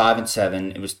season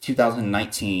 5-7. It was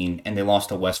 2019, and they lost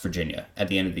to West Virginia at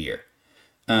the end of the year.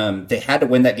 They had to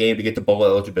win that game to get the bowl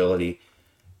eligibility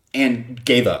and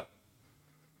gave up.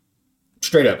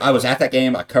 Straight up. I was at that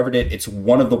game. I covered it. It's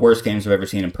one of the worst games I've ever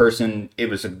seen in person. It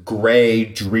was a gray,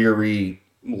 dreary,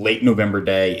 late November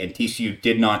day, and TCU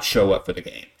did not show up for the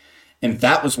game. And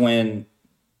that was when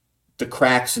the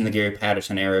cracks in the Gary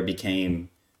Patterson era became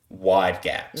wide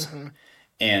gaps.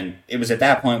 And it was at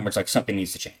that point where it's like something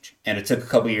needs to change. And it took a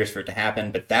couple years for it to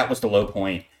happen, but that was the low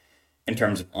point in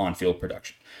terms of on-field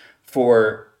production.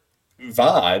 For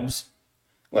vibes,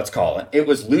 let's call it, it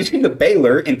was losing to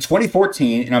Baylor in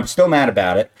 2014, and I'm still mad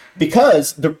about it,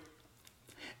 because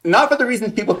not for the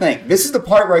reasons people think. This is the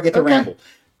part where I get to ramble.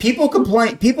 People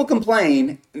complain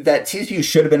that TCU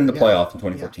should have been in the playoff in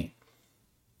 2014.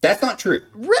 That's not true.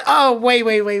 Oh,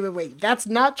 wait. That's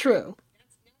not true.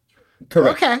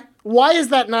 Correct. Okay. Why is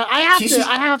that not? I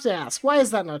have to ask. Why is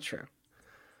that not true?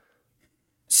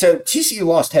 So TCU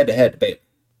lost head-to-head to Baylor.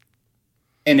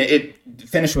 And it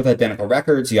finished with identical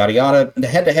records, yada, yada. The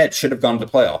head-to-head should have gone to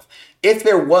the playoff. If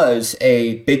there was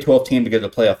a Big 12 team to go to the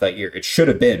playoff that year, it should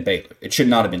have been Baylor. It should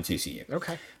not have been TCU.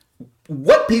 Okay.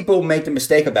 What people make the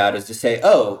mistake about is to say,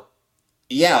 oh,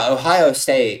 yeah, Ohio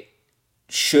State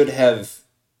should have...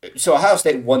 So Ohio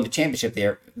State won the championship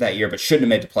that year, but shouldn't have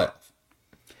made the playoff.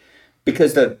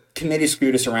 Because the committee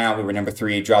screwed us around. We were number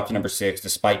 3, dropped to number 6,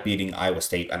 despite beating Iowa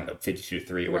State,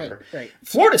 52-3 or whatever. Right.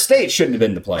 Florida State shouldn't have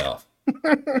been in the playoff.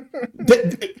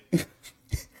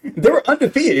 They were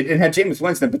undefeated and had Jameis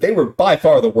Winston, but they were by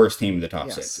far the worst team in the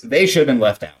top 6. They should have been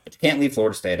left out. But you can't leave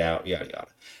Florida State out, yada, yada.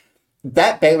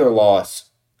 That Baylor loss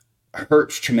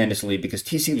hurts tremendously because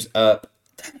TCU was up,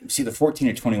 the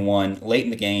 14-21 late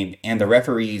in the game, and the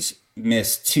referees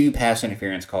missed 2 pass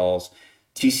interference calls.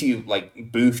 TCU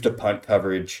boofed a punt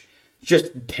coverage.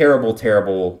 Just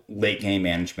terrible late game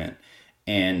management.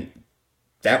 And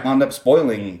that wound up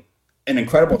spoiling an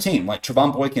incredible team.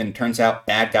 Trevon Boykin turns out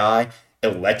bad guy,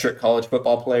 electric college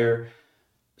football player,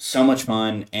 so much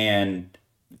fun. And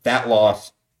that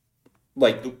loss,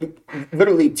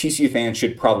 literally TCU fans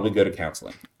should probably go to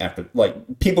counseling after.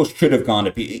 People should have gone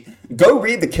to go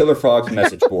read the Killer Frogs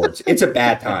message boards. It's a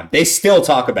bad time. They still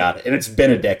talk about it, and it's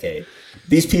been a decade.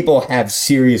 These people have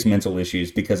serious mental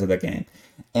issues because of that game.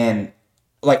 And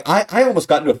I almost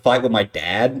got into a fight with my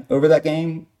dad over that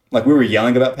game. We were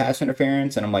yelling about pass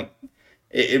interference, and I'm like,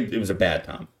 it was a bad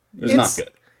time. It was not good.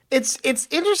 It's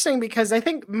interesting because I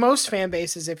think most fan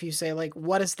bases, if you say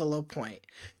what is the low point,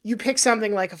 you pick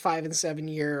something like a 5-7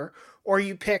 year, or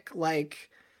you pick the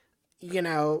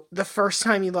first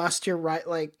time you lost your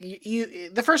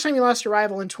the first time you lost your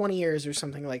rival in 20 years or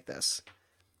something like this.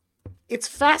 It's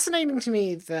fascinating to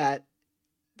me that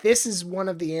this is one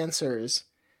of the answers,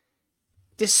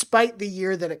 despite the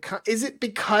year that it is it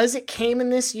because it came in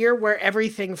this year where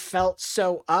everything felt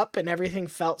so up and everything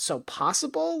felt so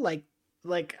possible?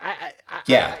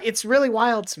 It's really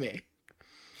wild to me.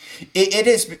 It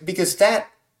is because that.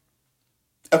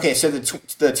 Okay, so the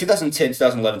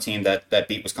 2010-2011 team that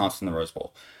beat Wisconsin in the Rose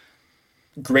Bowl,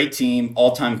 great team,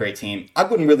 all-time great team. I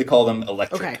wouldn't really call them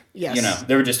electric. Okay, yes.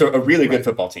 They were just a really good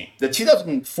football team. The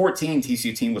 2014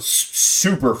 TCU team was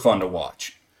super fun to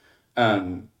watch.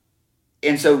 And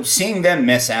so seeing them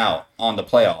miss out on the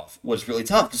playoff was really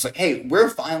tough. Because, hey, we're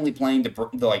finally playing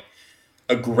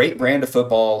a great brand of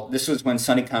football. This was when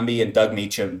Sonny Cumbie and Doug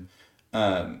Meacham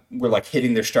were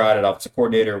hitting their stride at offensive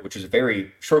coordinator, which was a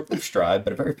very short-lived stride,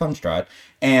 but a very fun stride,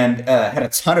 and had a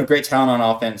ton of great talent on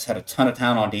offense, had a ton of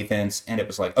talent on defense, and it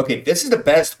was okay, this is the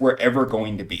best we're ever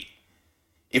going to be.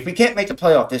 If we can't make the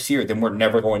playoff this year, then we're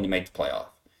never going to make the playoff.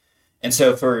 And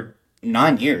so for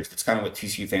 9 years, that's kind of what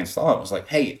TCU fans thought. It was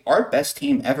hey, our best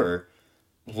team ever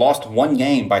lost one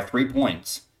game by 3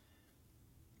 points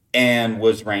and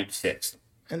was ranked 6th.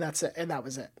 And that's it. And that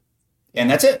was it. And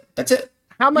that's it. That's it.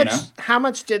 How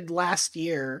much did last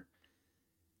year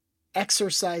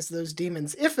exercise those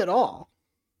demons, if at all?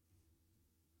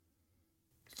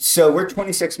 So we're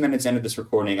 26 minutes into this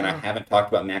recording, and I haven't talked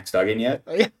about Max Duggan yet.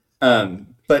 Oh, yeah.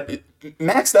 But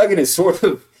Max Duggan is sort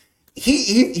of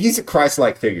he's a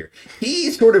Christ-like figure.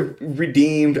 He sort of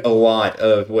redeemed a lot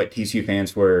of what TCU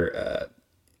fans were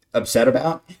upset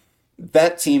about.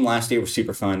 That team last year was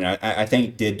super fun, and I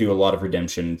think did do a lot of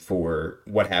redemption for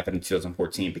what happened in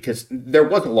 2014 because there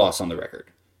was a loss on the record,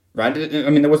 right?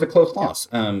 I mean, there was a close loss,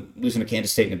 losing to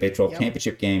Kansas State in the Big 12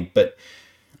 championship game, but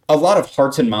a lot of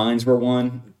hearts and minds were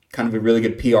won. Kind of a really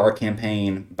good PR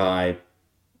campaign by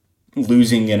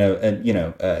losing in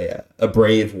a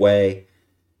brave way,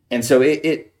 and so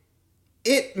it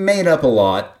made up a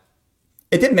lot.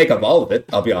 It didn't make up all of it,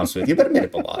 I'll be honest with you, but it made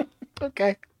up a lot.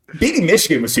 Okay. Beating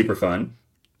Michigan was super fun.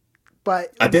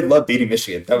 But I did love beating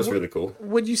Michigan. That was really cool.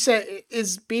 Would you say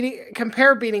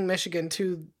compare beating Michigan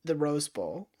to the Rose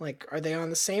Bowl? Are they on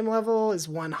the same level? Is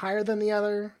one higher than the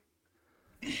other?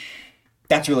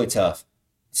 That's really tough.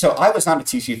 So I was not a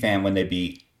TCU fan when they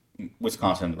beat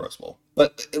Wisconsin in the Rose Bowl.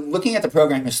 But looking at the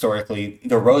program historically,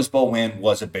 the Rose Bowl win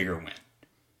was a bigger win.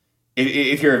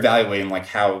 If you're evaluating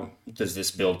how does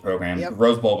this build program, the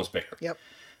Rose Bowl was bigger. Yep.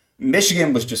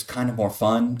 Michigan was just kind of more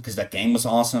fun because that game was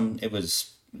awesome. It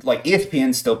was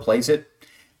ESPN still plays it.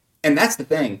 And that's the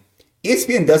thing.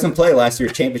 ESPN doesn't play last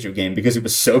year's championship game because it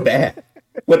was so bad.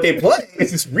 what they play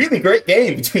is this really great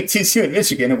game between TCU and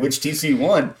Michigan, in which TCU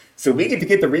won. So we get to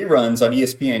get the reruns on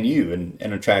ESPNU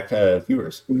and attract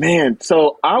viewers. Man,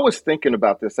 so I was thinking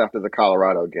about this after the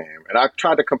Colorado game, and I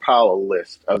tried to compile a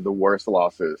list of the worst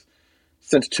losses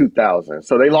since 2000.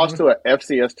 So they lost to an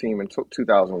FCS team in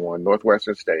 2001,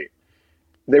 Northwestern State.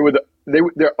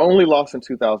 Their only loss in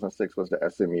 2006 was to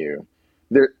SMU.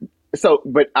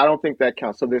 But I don't think that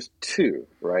counts. So there's two,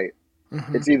 right?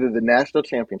 Mm-hmm. It's either the national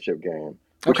championship game,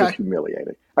 which is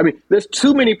humiliating. I mean, there's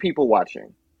too many people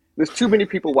watching. There's too many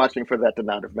people watching for that to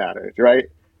not have mattered, right?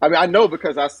 I mean, I know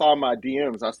because I saw my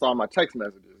DMs, I saw my text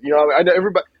messages. You know, I know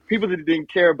people that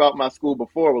didn't care about my school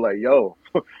before were like, "Yo,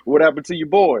 what happened to your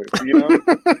boys?" You know,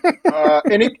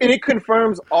 and it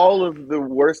confirms all of the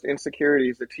worst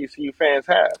insecurities that TCU fans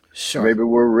have. Sure, maybe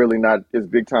we're really not as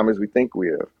big time as we think we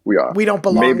are. We don't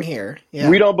belong here. Yeah.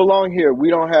 We don't belong here. We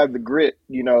don't have the grit,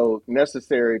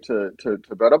 necessary to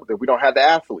build up with it. We don't have the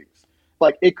athletes.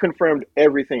 Like, it confirmed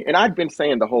everything. And I'd been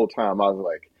saying the whole time, I was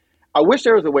like, I wish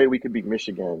there was a way we could beat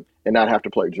Michigan and not have to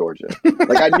play Georgia.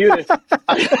 Like, I knew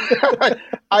that.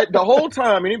 The whole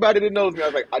time, anybody that knows me, I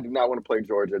was like, I do not want to play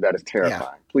Georgia. That is terrifying.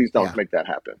 Yeah. Please don't make that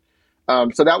happen.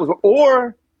 So that was,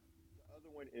 or the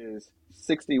other one is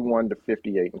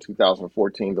 61-58 in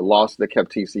 2014, the loss that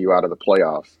kept TCU out of the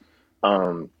playoffs.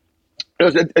 It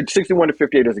was at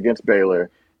 61-58 is against Baylor,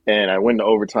 and I went to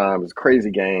overtime. It was a crazy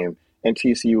game. And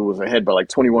TCU was ahead by like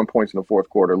 21 points in the fourth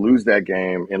quarter, lose that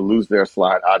game and lose their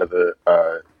slot out of the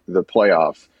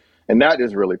playoffs. And that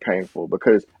is really painful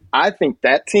because I think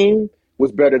that team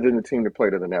was better than the team that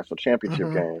played in the national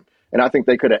championship game. And I think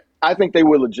they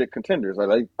were legit contenders.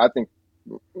 I think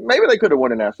maybe they could have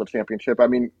won a national championship. I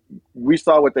mean, we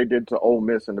saw what they did to Ole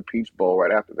Miss in the Peach Bowl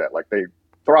right after that. Like, they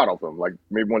throttled them, like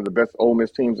maybe one of the best Ole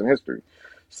Miss teams in history.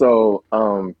 So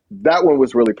that one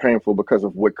was really painful because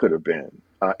of what could have been.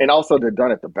 And also they're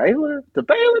done at the Baylor. The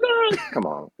Baylor done? Come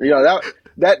on.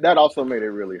 That also made it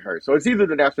really hurt. So it's either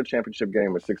the national championship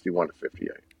game or 61-58.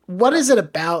 What is it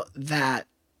about that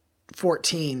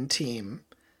 14 team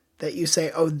that you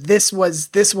say, oh, this was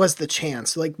the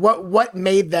chance? Like, what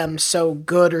made them so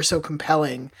good or so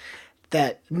compelling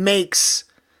that makes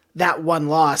that one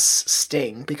loss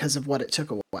sting because of what it took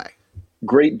away?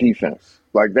 Great defense.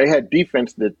 Like, they had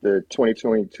defense that the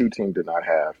 2022 team did not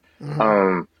have.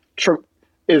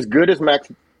 As good as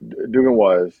Max Duggan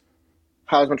was,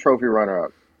 Heisman Trophy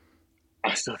runner-up,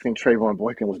 I still think Trayvon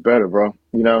Boykin was better, bro.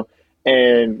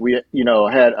 And we, had we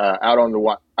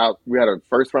had a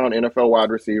first-round NFL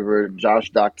wide receiver,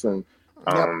 Josh Doctson,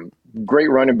 great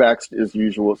running backs as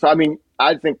usual. So, I mean,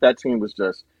 I think that team was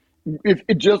just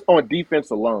on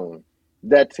defense alone,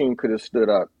 that team could have stood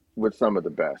up with some of the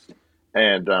best.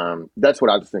 And that's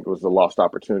what I just think was a lost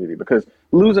opportunity, because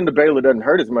losing to Baylor doesn't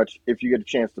hurt as much if you get a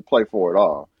chance to play for it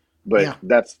all. But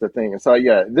that's the thing. And so,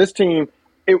 this team,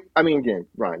 again,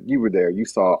 Ryan, you were there. You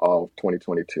saw all of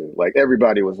 2022. Like,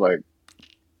 everybody was like,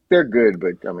 they're good,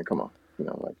 but, I mean, come on.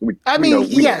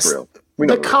 Yes.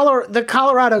 The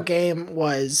Colorado game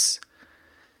was,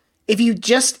 if you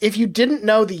didn't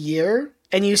know the year,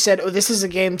 and you said, oh, this is a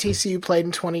game TCU played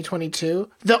in 2022,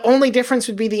 the only difference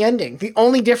would be the ending. The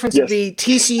only difference would be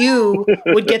TCU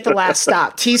would get the last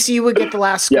stop. TCU would get the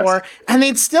last score, and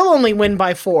they'd still only win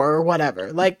by 4 or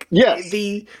whatever. Like,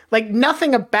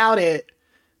 nothing about it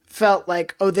felt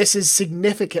like, oh, this is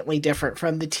significantly different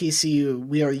from the TCU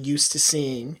we are used to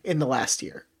seeing in the last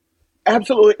year.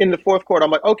 Absolutely. In the fourth quarter, I'm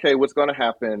like, okay, what's going to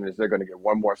happen is they're going to get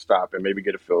one more stop and maybe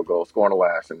get a field goal, score on the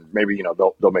last, and maybe,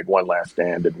 they'll make one last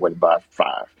stand and win by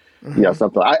 5.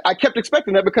 Something. I kept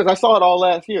expecting that because I saw it all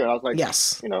last year. And I was like,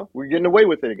 yes, we're getting away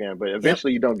with it again, but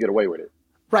eventually you don't get away with it.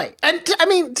 Right. And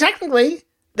technically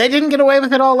they didn't get away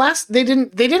with it all they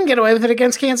didn't get away with it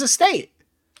against Kansas State.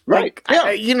 Right.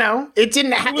 It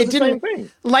didn't. It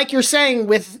didn't. Like you're saying,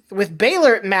 with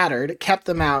Baylor, it mattered. It kept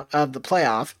them out of the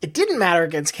playoff. It didn't matter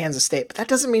against Kansas State, but that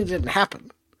doesn't mean it didn't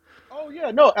happen. Oh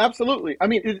yeah, no, absolutely. I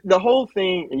mean, the whole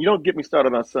thing, and you don't get me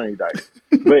started on Sonny Dykes,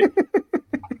 but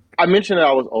I mentioned that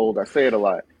I was old. I say it a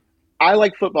lot. I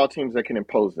like football teams that can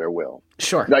impose their will.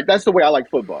 Sure. Like, that's the way I like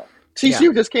football.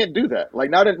 TCU just can't do that. Like,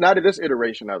 not at this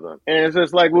iteration of them. And it's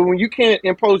just like, well, when you can't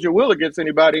impose your will against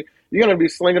anybody, you're going to be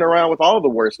slinging around with all the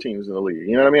worst teams in the league.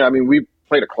 You know what I mean? We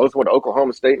played a close one to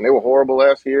Oklahoma State, and they were horrible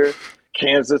last year.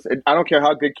 Kansas, I don't care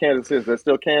how good Kansas is, they're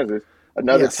still Kansas.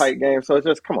 Another tight game. So it's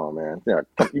just, come on, man.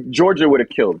 Georgia would have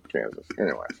killed Kansas.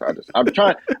 Anyway, so I'm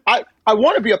trying. I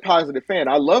want to be a positive fan.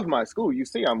 I love my school. You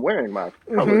see, I'm wearing my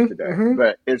colors today.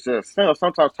 But it's just,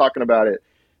 sometimes talking about it,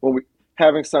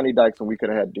 having Sonny Dykes when we could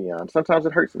have had Dion. Sometimes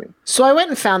it hurts me. So I went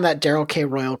and found that Daryl K.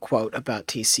 Royal quote about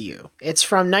TCU. It's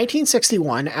from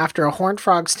 1961 after a Horned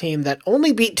Frogs team that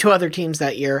only beat 2 other teams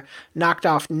that year knocked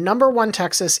off number 1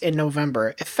 Texas in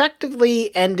November,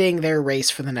 effectively ending their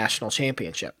race for the national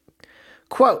championship.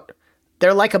 Quote,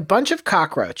 "They're like a bunch of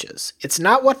cockroaches. It's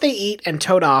not what they eat and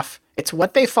tote off, it's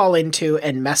what they fall into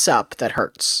and mess up that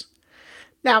hurts."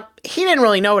 Now, he didn't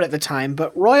really know it at the time,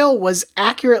 but Royal was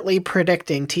accurately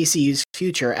predicting TCU's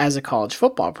future as a college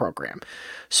football program,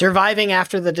 surviving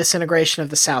after the disintegration of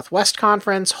the Southwest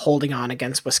Conference, holding on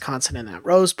against Wisconsin in that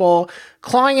Rose Bowl,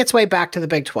 clawing its way back to the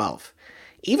Big 12.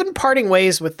 Even parting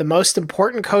ways with the most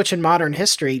important coach in modern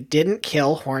history didn't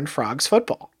kill Horned Frogs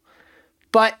football.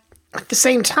 But at the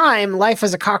same time, life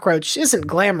as a cockroach isn't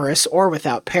glamorous or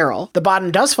without peril. The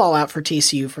bottom does fall out for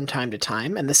TCU from time to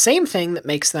time, and the same thing that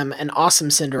makes them an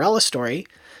awesome Cinderella story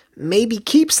maybe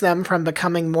keeps them from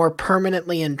becoming more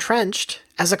permanently entrenched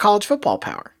as a college football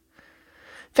power.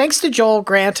 Thanks to Joel,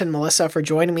 Grant, and Melissa for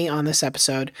joining me on this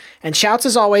episode, and shouts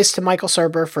as always to Michael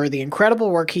Serber for the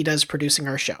incredible work he does producing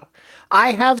our show.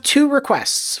 I have 2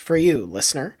 requests for you,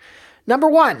 listener. Number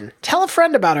 1, tell a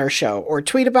friend about our show, or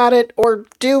tweet about it, or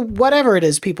do whatever it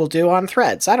is people do on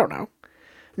Threads. I don't know.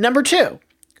 Number 2,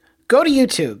 go to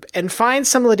YouTube and find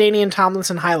some LaDainian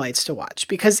Tomlinson highlights to watch,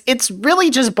 because it's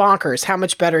really just bonkers how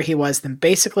much better he was than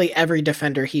basically every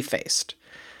defender he faced.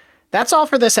 That's all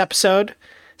for this episode.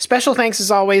 Special thanks as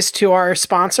always to our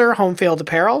sponsor, Home Field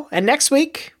Apparel, and next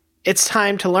week, it's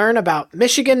time to learn about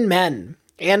Michigan men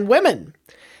and women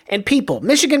and people,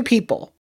 Michigan people.